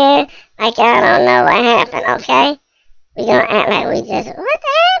pretend like y'all don't know what happened, okay? We gonna act like we just, what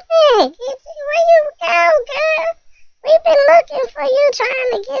happened? Geechee, where you go, girl? We've been looking for you,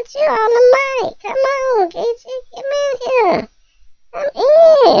 trying to get you on the mic. Come on, Geechee, get me in here. Come in.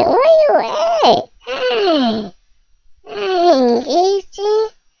 Where you at? Dang, Geechee.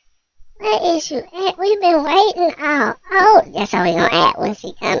 Where is you at? We've been waiting. Oh, that's how we gonna act when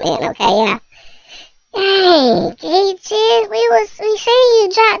she come in, okay, y'all? Dang, Geechee, we seen you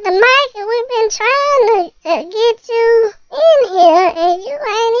drop the mic and we've been trying to get you in here and you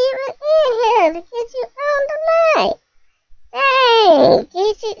ain't even in here to get you on the mic. Dang,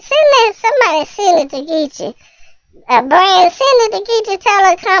 Geechee, somebody send it to Geechee. Brand, send it to Geechee, tell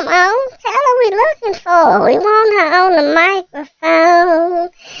her come on. Tell her we looking for her. We want her on the microphone.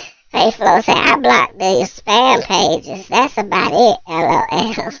 Faithful say, I blocked the spam pages. That's about it,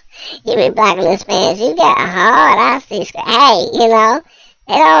 LOL. You be blocking the spams. You got hard. I see. Hey, you know,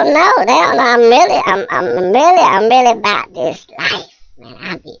 they don't know. I'm really about this life. Man,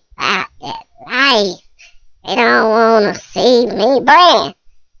 I be about that life. They don't want to see me.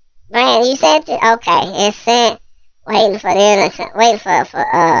 Brand, you sent it? Okay, it's sent. Waiting for only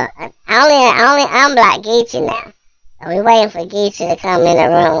unblock Geechee now. So we waiting for Geechee to come in the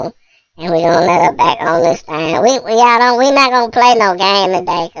room. And we gonna let her back on this thing. We not gonna play no game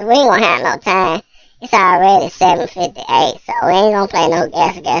today, cause we ain't gonna have no time. It's already 7:58, so we ain't gonna play no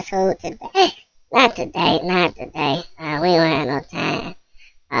guess who today. Not today. We don't have no time.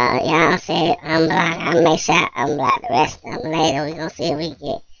 Y'all said unblock. I'll make sure I unblock the rest of them later. We gonna see if we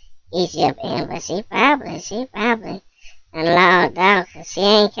get Geechee up in, but she probably logged out, cause she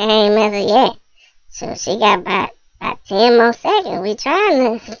ain't came as of yet. So she got about 10 more seconds. We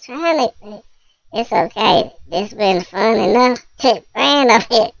trying to. It's okay. This been fun enough. Brand over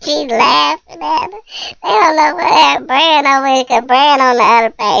here, she laughing at her. They don't know what that Brand over here, cause Brand on the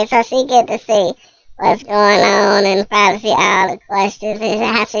other page, so she get to see what's going on and probably see all the questions. And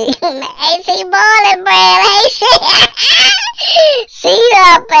I see, hey, she boiling, Brand. Hey, she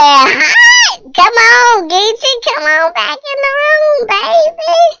up there hot. Come on, Geechee, come on back in the room,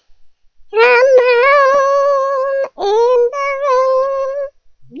 baby. Come on in the room,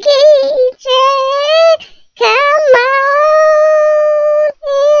 Geechee. Come on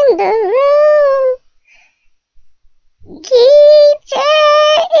in the room.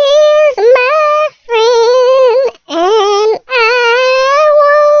 Geechee is my friend, and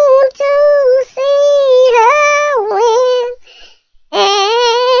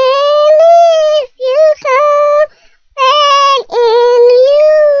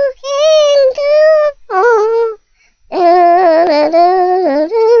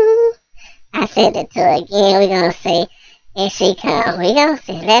send it to her again. We're going to see if she comes. We're going to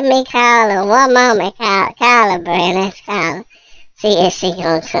see. Let me call her one moment. Call her, Brand. Let's call her. See if she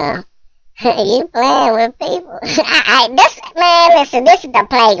going to come. You playing with people. Listen, this is the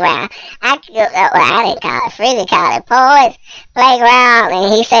playground. I didn't call it Freddie, called it Poets Playground,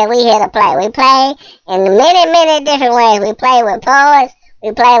 and he said we here to play. We play in many different ways. We play with poets,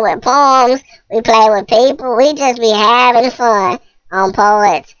 we play with poems, we play with people. We just be having fun on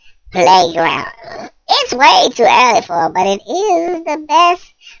Poets Playground. It's way too early for it, but it is the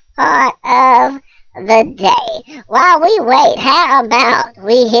best part of the day. While we wait, how about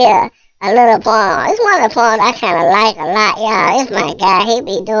we hear a little poem? It's one of the poems I kind of like a lot, y'all. It's my guy. He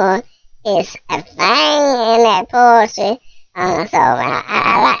be doing his thing in that poetry. So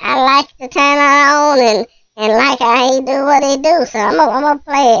I like to turn it on and like how he do what he do. So I'm gonna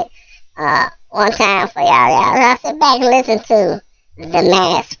play it one time for y'all. Y'all sit back and listen to the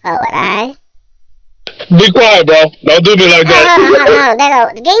Masked Poet, alright? Be quiet, bro. Don't do me like that. No.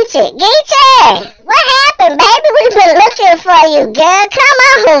 Geechee! What happened, baby? We've been looking for you, girl. Come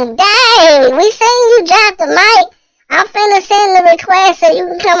on, dang. We seen you drop the mic. I'm finna send the request so you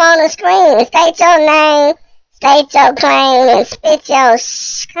can come on the screen and state your name, state your claim, and spit your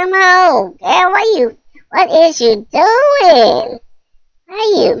Come on, girl. What is you doing?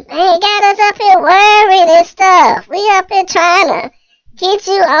 Man, got us up here worried and stuff. We up here trying to get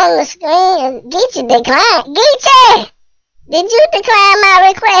you on the screen. Geechee declined. Geechee! Did you decline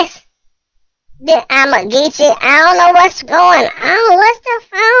my request? I'm a Geechee. I don't know what's going on. What's the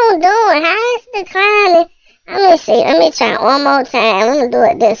phone doing? How is it declining? Let me see. Let me try one more time. I'm going to do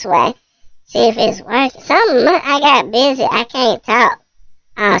it this way. See if it's working. I got busy. I can't talk.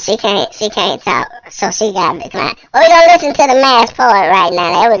 Oh, she can't talk. So she got to decline. Well, we're going to listen to the Masked Poet right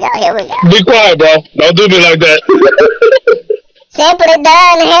now. Here we go. Be quiet, bro. Don't do me like that. Simply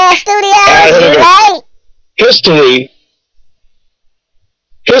Done Hair Studios, right?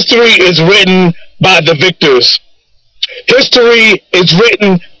 History is written by the victors. History is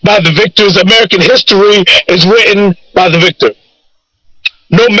written by the victors. American history is written by the victor.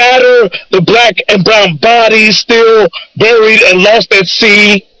 No matter the black and brown bodies still buried and lost at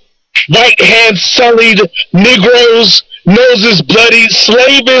sea, white hands sullied, Negroes, noses bloody,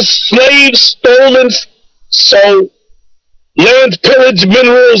 slaves stolen, sold, lands pillaged,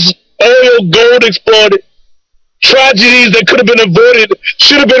 minerals, oil, gold exploited, tragedies that could have been avoided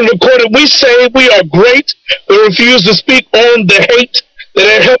should have been recorded. We say we are great, but refuse to speak on the hate that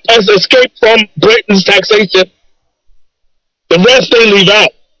had helped us escape from Britain's taxation. The rest they leave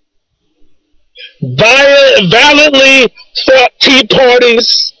out. Valiantly fought tea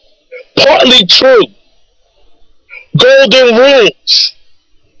parties, partly true. Golden rules.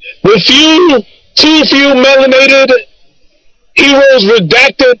 With too few melanated heroes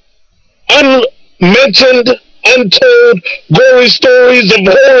redacted, unmentioned, untold, gory stories of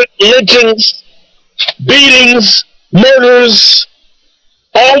horrid lynchings, beatings, murders,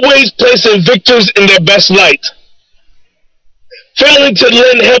 always placing victors in their best light. Failing to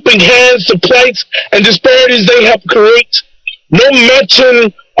lend helping hands to plights and disparities they help create. No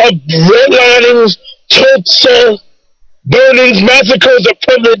mention of redlinings, Tulsa burnings, massacres of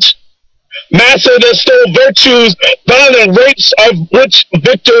privilege, massacre that stole virtues, violent rapes of which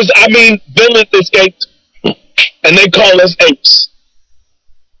villains escaped. And they call us apes.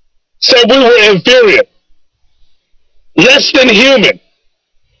 Said we were inferior, less than human.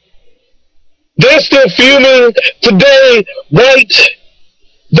 They're still fuming today,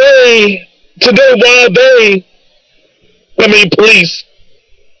 police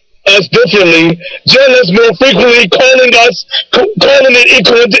us differently, jail us more frequently, calling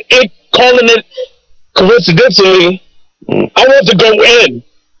it coincidentally. I want to go in,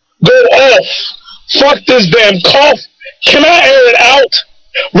 go off, fuck this damn cough. Can I air it out?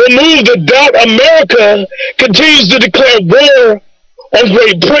 Remove the doubt. America continues to declare war on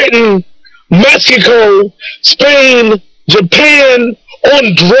Great Britain, Mexico, Spain, Japan,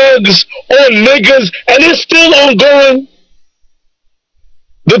 on drugs, on niggas, and it's still ongoing.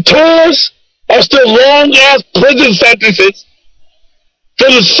 The tours are still long-ass prison sentences for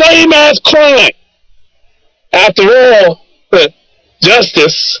the same-ass crime. After all,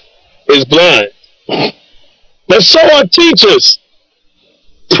 justice is blind. But so are teachers,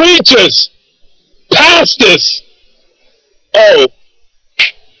 preachers, pastors. Oh,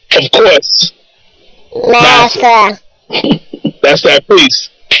 of course. Master. That's that peace.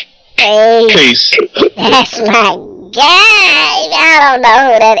 Hey. Peace. That's my guy. I don't know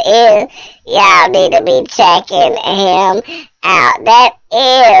who that is. Y'all need to be checking him out. That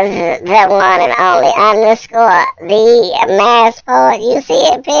is the one and only underscore the mass poet. You see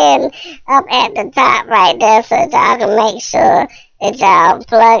it pinned up at the top right there, so y'all can make sure that y'all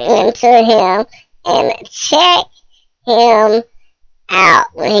plug into him and check him out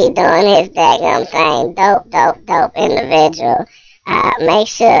when he doing his daggum thing. Dope individual. Make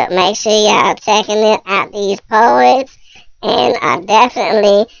sure y'all checking out these poets and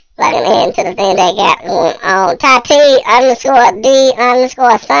definitely plugging into the thing they got going on. Tati underscore D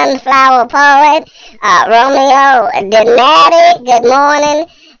underscore sunflower poet. Romeo Donati. Good morning.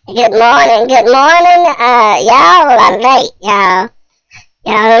 Y'all are late, y'all.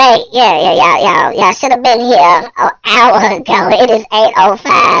 Y'all late. Y'all should have been here an hour ago. It is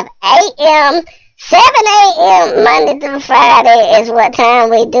 8:05 a.m. 7 a.m. Monday through Friday is what time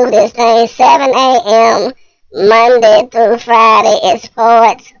we do this thing. 7 a.m. Monday through Friday is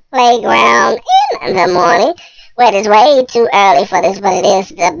Poets Playground in the morning. Well, it is way too early for this, but it is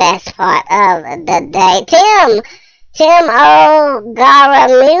the best part of the day. Tim O'Gara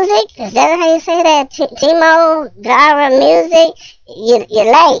Music. Is that how you say that? Tim O'Gara Music. You're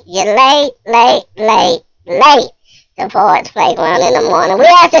late. The Poets Playground in the morning. We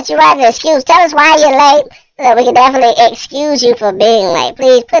ask that you write an excuse. Tell us why you're late so that we can definitely excuse you for being late.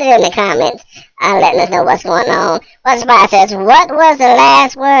 Please put it in the comments. Letting us know what's going on. What's the says, what was the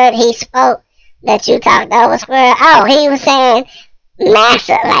last word he spoke that you talked over, Squirrel? Oh, he was saying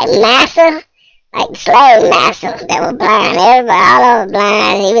massa, like slave massa that was blind. Everybody all over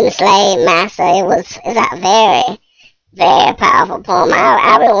blind, even the slave massa. It's a very, very powerful poem.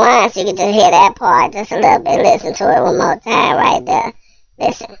 I rewind so you can just hear that part just a little bit. Listen to it one more time right there.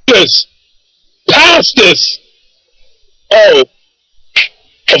 Listen. Pastors! Oh,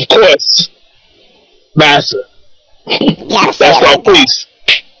 of course. Massa. That's right, please.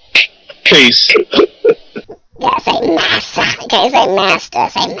 Please. Yeah, say massa. You can't say master,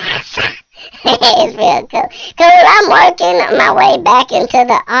 say massa. It's real cool. Cool, I'm working my way back into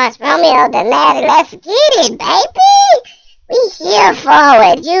the arts. Romeo Donati, let's get it, baby. We here for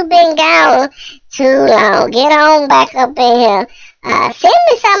it. You've been gone too long. Get on back up in here. Send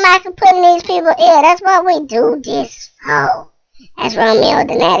me something I can put in these people's ear. That's what we do this for. That's Romeo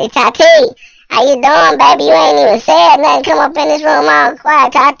Donati. Tati, how you doing, baby? You ain't even said nothing. Come up in this room all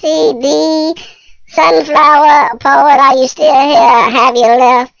quiet. Tati, the sunflower poet, are you still here? Have you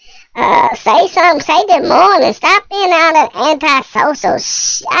left? Say something. Say good morning. Stop being out of antisocial.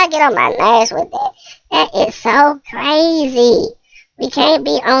 I get on my nerves with that. That is so crazy. We can't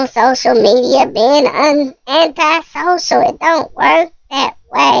be on social media being antisocial. It don't work that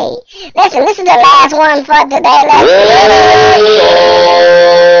way. Listen, this is the last one for today.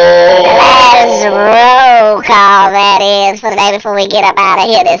 Last roll call, that is, for the day before we get up out of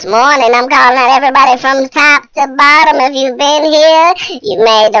here this morning. I'm calling out everybody from top to bottom. If you've been here, you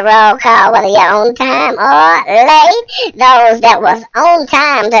made the roll call, whether you're on time or late. Those that was on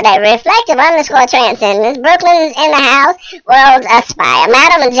time today, reflective underscore transcendence. Brooklyn's in the house. Worlds aspire.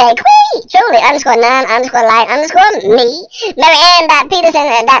 Madam and J. Queen. Truly underscore none underscore light underscore me. Mary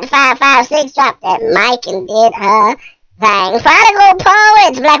Ann.Peterson.556 dropped that mic and did her thing. Prodigal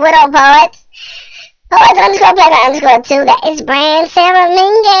Poets, Black Widow Poets. Poets underscore Playground underscore 2. That is brand. Sarah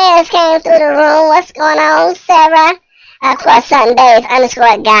Mingus came through the room. What's going on, Sarah? Of course, Sundays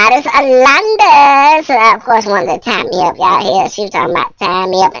underscore Goddess. Alonda. So, of course, wanted to tie me up. Y'all hear? She was talking about tying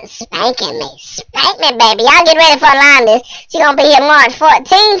me up and spanking me. Spank me, baby. Y'all get ready for Alonda. She gonna be here March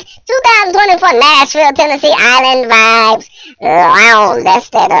 14th, 2024. Nashville, Tennessee. Island Vibes Lounge. That's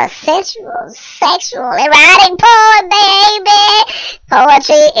that sensual, sexual, erotic poet, baby.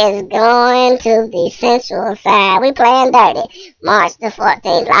 Poetry is going to the sensual side. We playing dirty. March the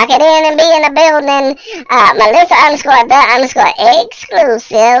 14th. Lock it in and be in the building. Melissa underscore the underscore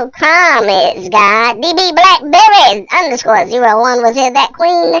exclusive. Promise God. DB Blackberry underscore 01 was here. That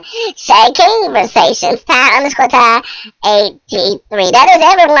Queen Shay Conversations. Ty underscore Ty 83. That is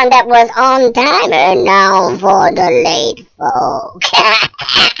everyone that was on time. And now for the late folk.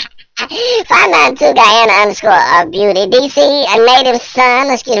 592 Guyana underscore beauty. DC a native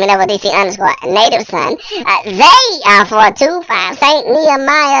son. Excuse me, that was DC underscore native son. They are 425 Saint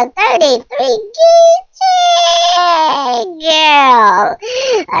Nehemiah 33. Girl.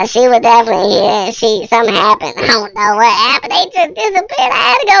 She was definitely here. Something happened. I don't know what happened. They just disappeared. I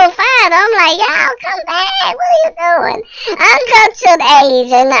had to go find them. I'm like, y'all come back. What are you doing? Uncultured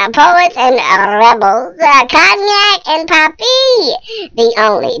Asian poets and rebels. Cognac and Poppy. The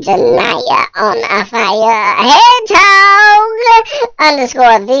only Janaya on a fire. Hedgehog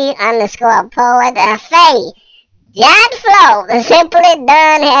underscore the underscore poet. Faye Flow, the Simply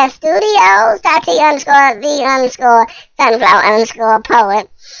Done has studios. Tati_the_sunflower_poet.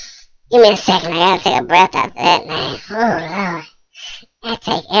 Give me a second, I gotta take a breath after that name. Oh, Lord. That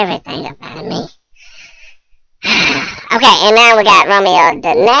take everything up out of me. Okay, and now we got Romeo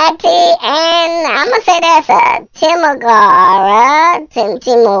Donati, and I'm gonna say that's a Tim O'Gara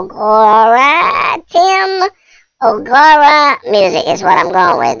music is what I'm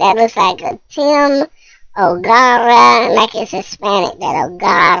going with. That looks like a Tim O'Gara, like it's Hispanic, that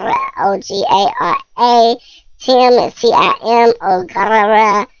O'Gara, O-G-A-R-A. Tim is T-I-M,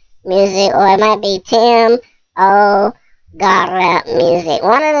 O'Gara music, or it might be Tim O'Gara music.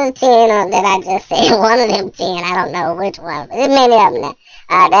 One of the 10 that I just said, one of them 10, I don't know which one, but there's many of them.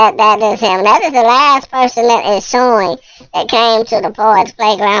 That is him. That is the last person that is showing that came to the Poets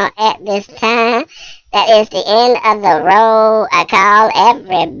Playground at this time. That is the end of the road. I call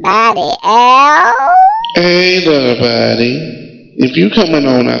everybody out. Hey, everybody. If you coming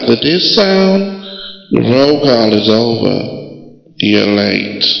on after this sound, the roll call is over. You're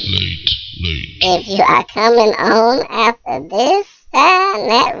late. If you are coming on after this sound,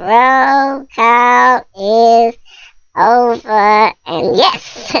 that roll call is over. And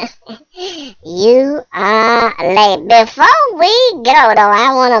yes, you are late. Before we go, though,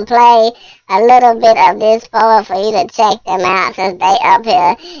 I want to play a little bit of this poet for you to check them out since they up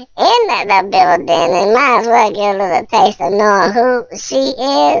here in the building. And might as well get a little taste of knowing who she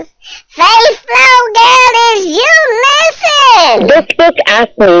is. Faith Flow Girl, is you listen? This book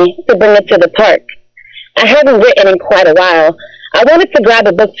asked me to bring it to the park. I hadn't written in quite a while. I wanted to grab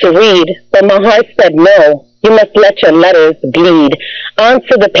a book to read, but my heart said no. You must let your letters bleed.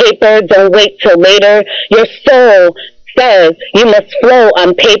 Onto the paper, don't wait till later. Your soul says you must flow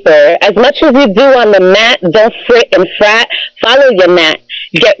on paper. As much as you do on the mat, don't fret and frat. Follow your mat.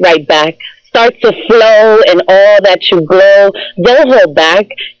 Get right back. Start to flow in all that you glow. Don't hold back.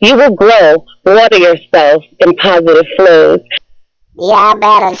 You will grow. Water yourself in positive flows. Y'all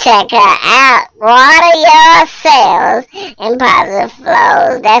better check her out. Water yourselves in positive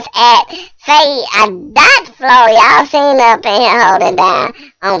flows. That's at Faye.flow. Y'all seen up in here holding down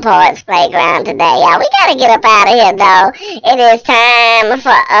on Poets Playground today. Y'all, we gotta get up out of here, though. It is time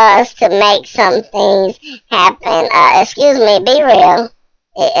for us to make some things happen. Excuse me, be real.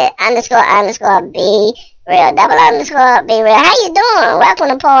 __ be real. __ be real. How you doing? Welcome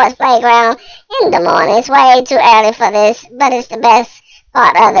to Poets Playground in the morning. It's way too early for this, but it's the best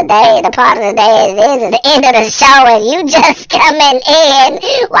part of the day. The part of the day is the end of the show, and you just coming in.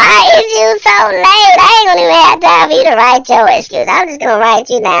 Why is you so late? I ain't gonna even have time for you to write your excuse. I'm just gonna write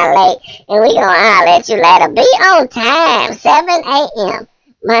you down late, and we gonna holler at you later. Be on time, 7 a.m.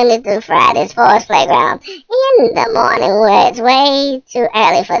 Monday through Friday, Poets Playground in the morning, where it's way too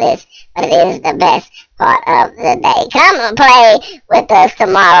early for this, but it is the best part of the day. Come and play with us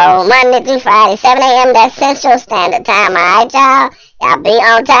tomorrow, Monday through Friday, 7 a.m. That's Central Standard Time, alright, y'all? Y'all be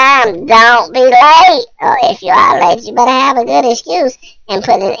on time. Don't be late. Or if you are late, you better have a good excuse and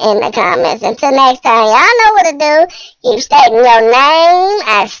put it in the comments. Until next time, y'all know what to do. Keep stating your name,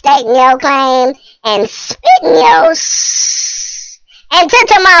 stating your claim, and spitting your Until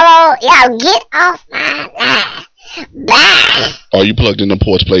tomorrow, y'all get off my line. Bye. Are you plugged in the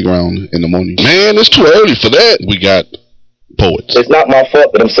Poets Playground in the morning? Man, it's too early for that. We got poets. It's not my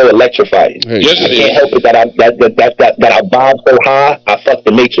fault that I'm so electrified. Hey, I can't help it that I bob so high, I fuck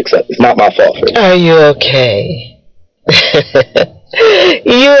the matrix up. It's not my fault. Are you okay?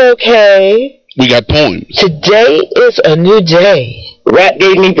 You okay? We got poems. Today is a new day. Rap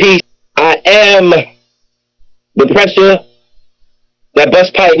gave me peace. I am the pressure. That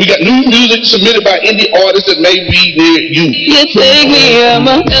bus pipe. We got new music submitted by indie artists that may be near you. You take me out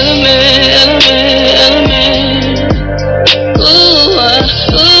my element. Ooh,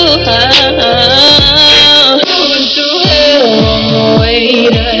 going to hell on the way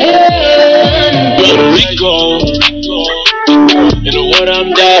to heaven. Puerto Rico, you know what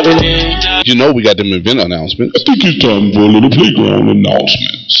I'm diving in. You know we got them event announcements. I think it's time for a little playground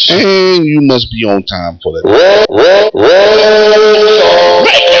announcements. And you must be on time for that.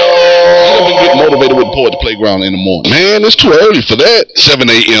 Get motivated with Poets Playground in the morning. Man, it's too early for that. 7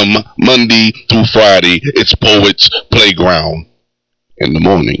 a.m. Monday through Friday. It's Poets Playground in the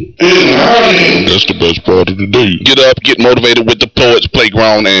morning. That's the best part of the day. Get up, get motivated with the Poets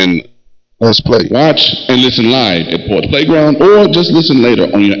Playground, and let's play. Watch and listen live at Poets Playground, or just listen later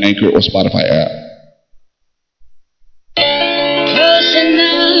on your Anchor or Spotify app.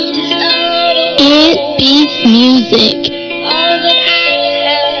 It beats music.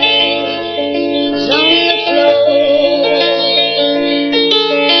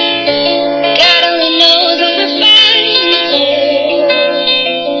 God only knows I'm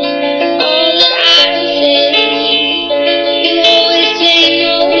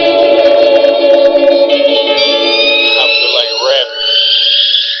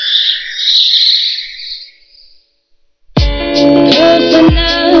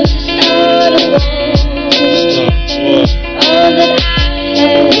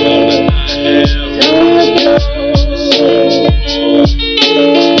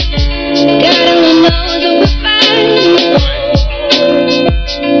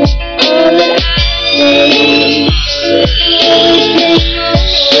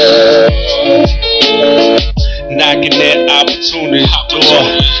for.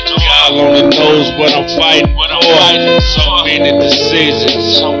 God only knows what I'm fighting for. So many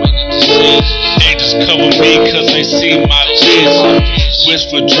decisions. They just cover me cause they see my vision.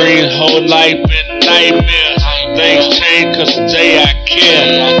 Wishful dreams, whole life been nightmares. Things change cause today I care.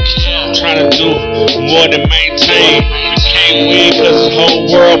 I'm trying to do more than maintain. We can't win cause the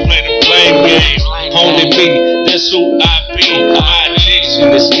whole world play the blame game. Only me, that's who I be. My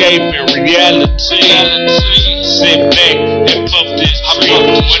addiction, escaping reality. Sit back and puff this tree.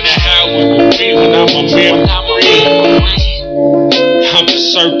 Wonder how we will be when I'm a memory. I'm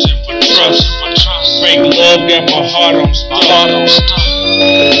just searching for trust. Fake love got my heart on stuck.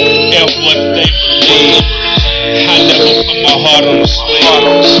 F what they believe. I never put my heart on the sleeve.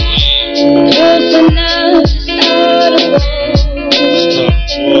 Close enough to start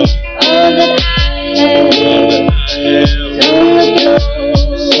a war. All that I have is on the floor.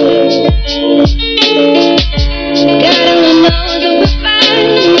 Gotta know that we're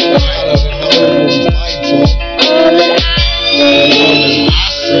fighting. All that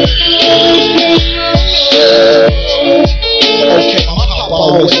Okay, my papa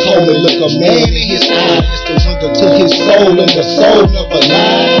always told me, look a man in his eye is the window to his soul, and the soul never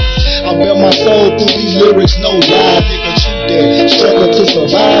lies. I bear my soul through these lyrics, no lie, nigga, true that. Struggle to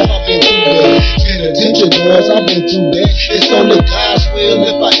survive, I've been through that. Penitentiary doors, I've been through that. It's only God's will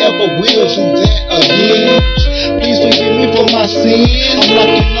if I ever will do that again. Please forgive me for my sin. I'm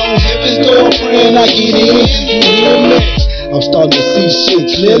knocking on heaven's door, praying I get in. You hear me? I'm starting to see shit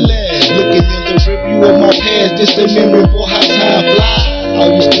clearly. Looking in the review of my past, this the memory, boy, how time fly.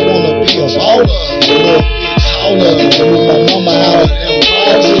 I used to wanna be a baller, a little bit taller, move my mama out of them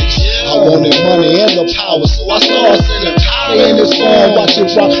projects. I wanted money and the power, so I started selling powder in this farm, watch it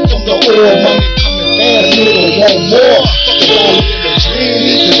rock from the oil, money coming fast, nigga want more. Fuck about it in the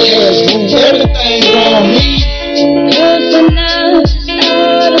dream, this cash rule everything around me. close enough to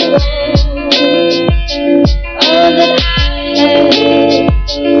start a war. All that I have is on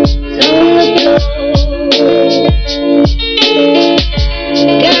the floor.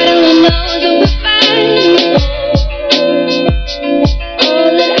 Gotta know that we're fighting for. All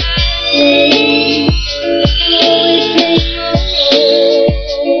that I say, always say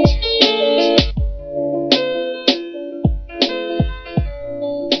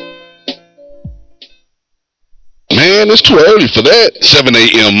Man, it's too early for that. 7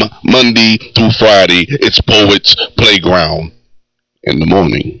 a.m. Monday through Friday. It's Poets Playground. In the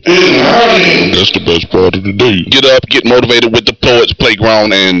morning. That's the best part of the day. Get up, get motivated with the Poets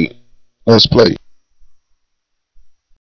Playground, and let's play.